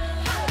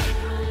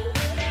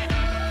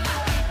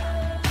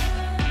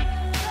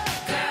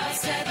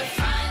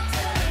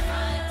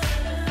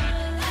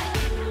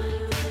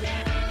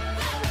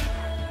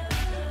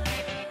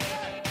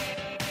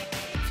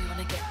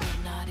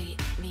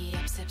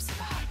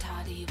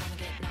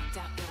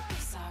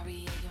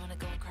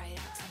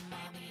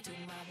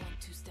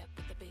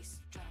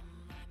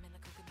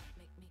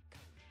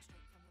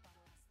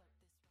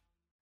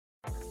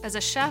 As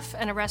a chef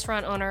and a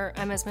restaurant owner,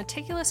 I'm as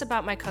meticulous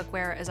about my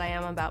cookware as I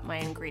am about my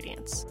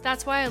ingredients.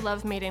 That's why I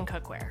love Made in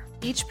Cookware.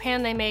 Each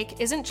pan they make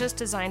isn't just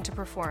designed to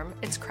perform,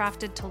 it's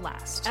crafted to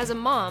last. As a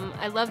mom,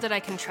 I love that I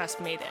can trust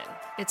Made In.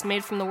 It's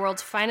made from the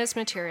world's finest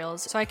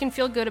materials, so I can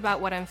feel good about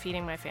what I'm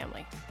feeding my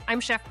family. I'm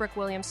Chef Brooke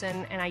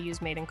Williamson, and I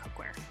use Made in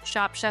Cookware.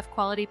 Shop chef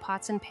quality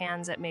pots and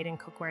pans at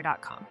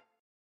madeincookware.com.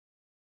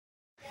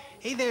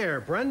 Hey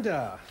there,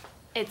 Brenda.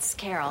 It's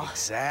Carol.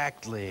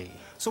 Exactly.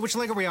 So which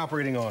leg are we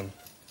operating on?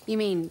 You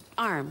mean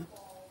arm?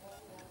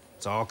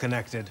 It's all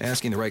connected.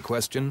 Asking the right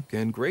question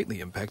can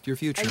greatly impact your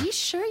future. Are you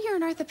sure you're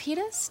an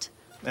orthopedist?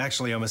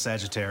 Actually, I'm a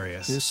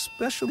Sagittarius.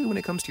 Especially when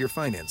it comes to your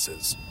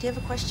finances. Do you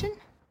have a question?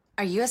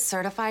 Are you a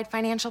certified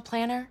financial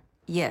planner?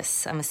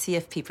 Yes, I'm a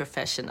CFP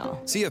professional.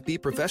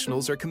 CFP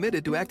professionals are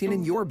committed to acting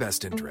in your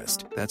best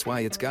interest. That's why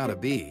it's gotta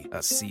be a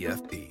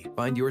CFP.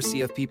 Find your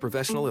CFP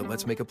professional at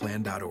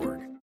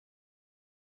letsmakeaplan.org.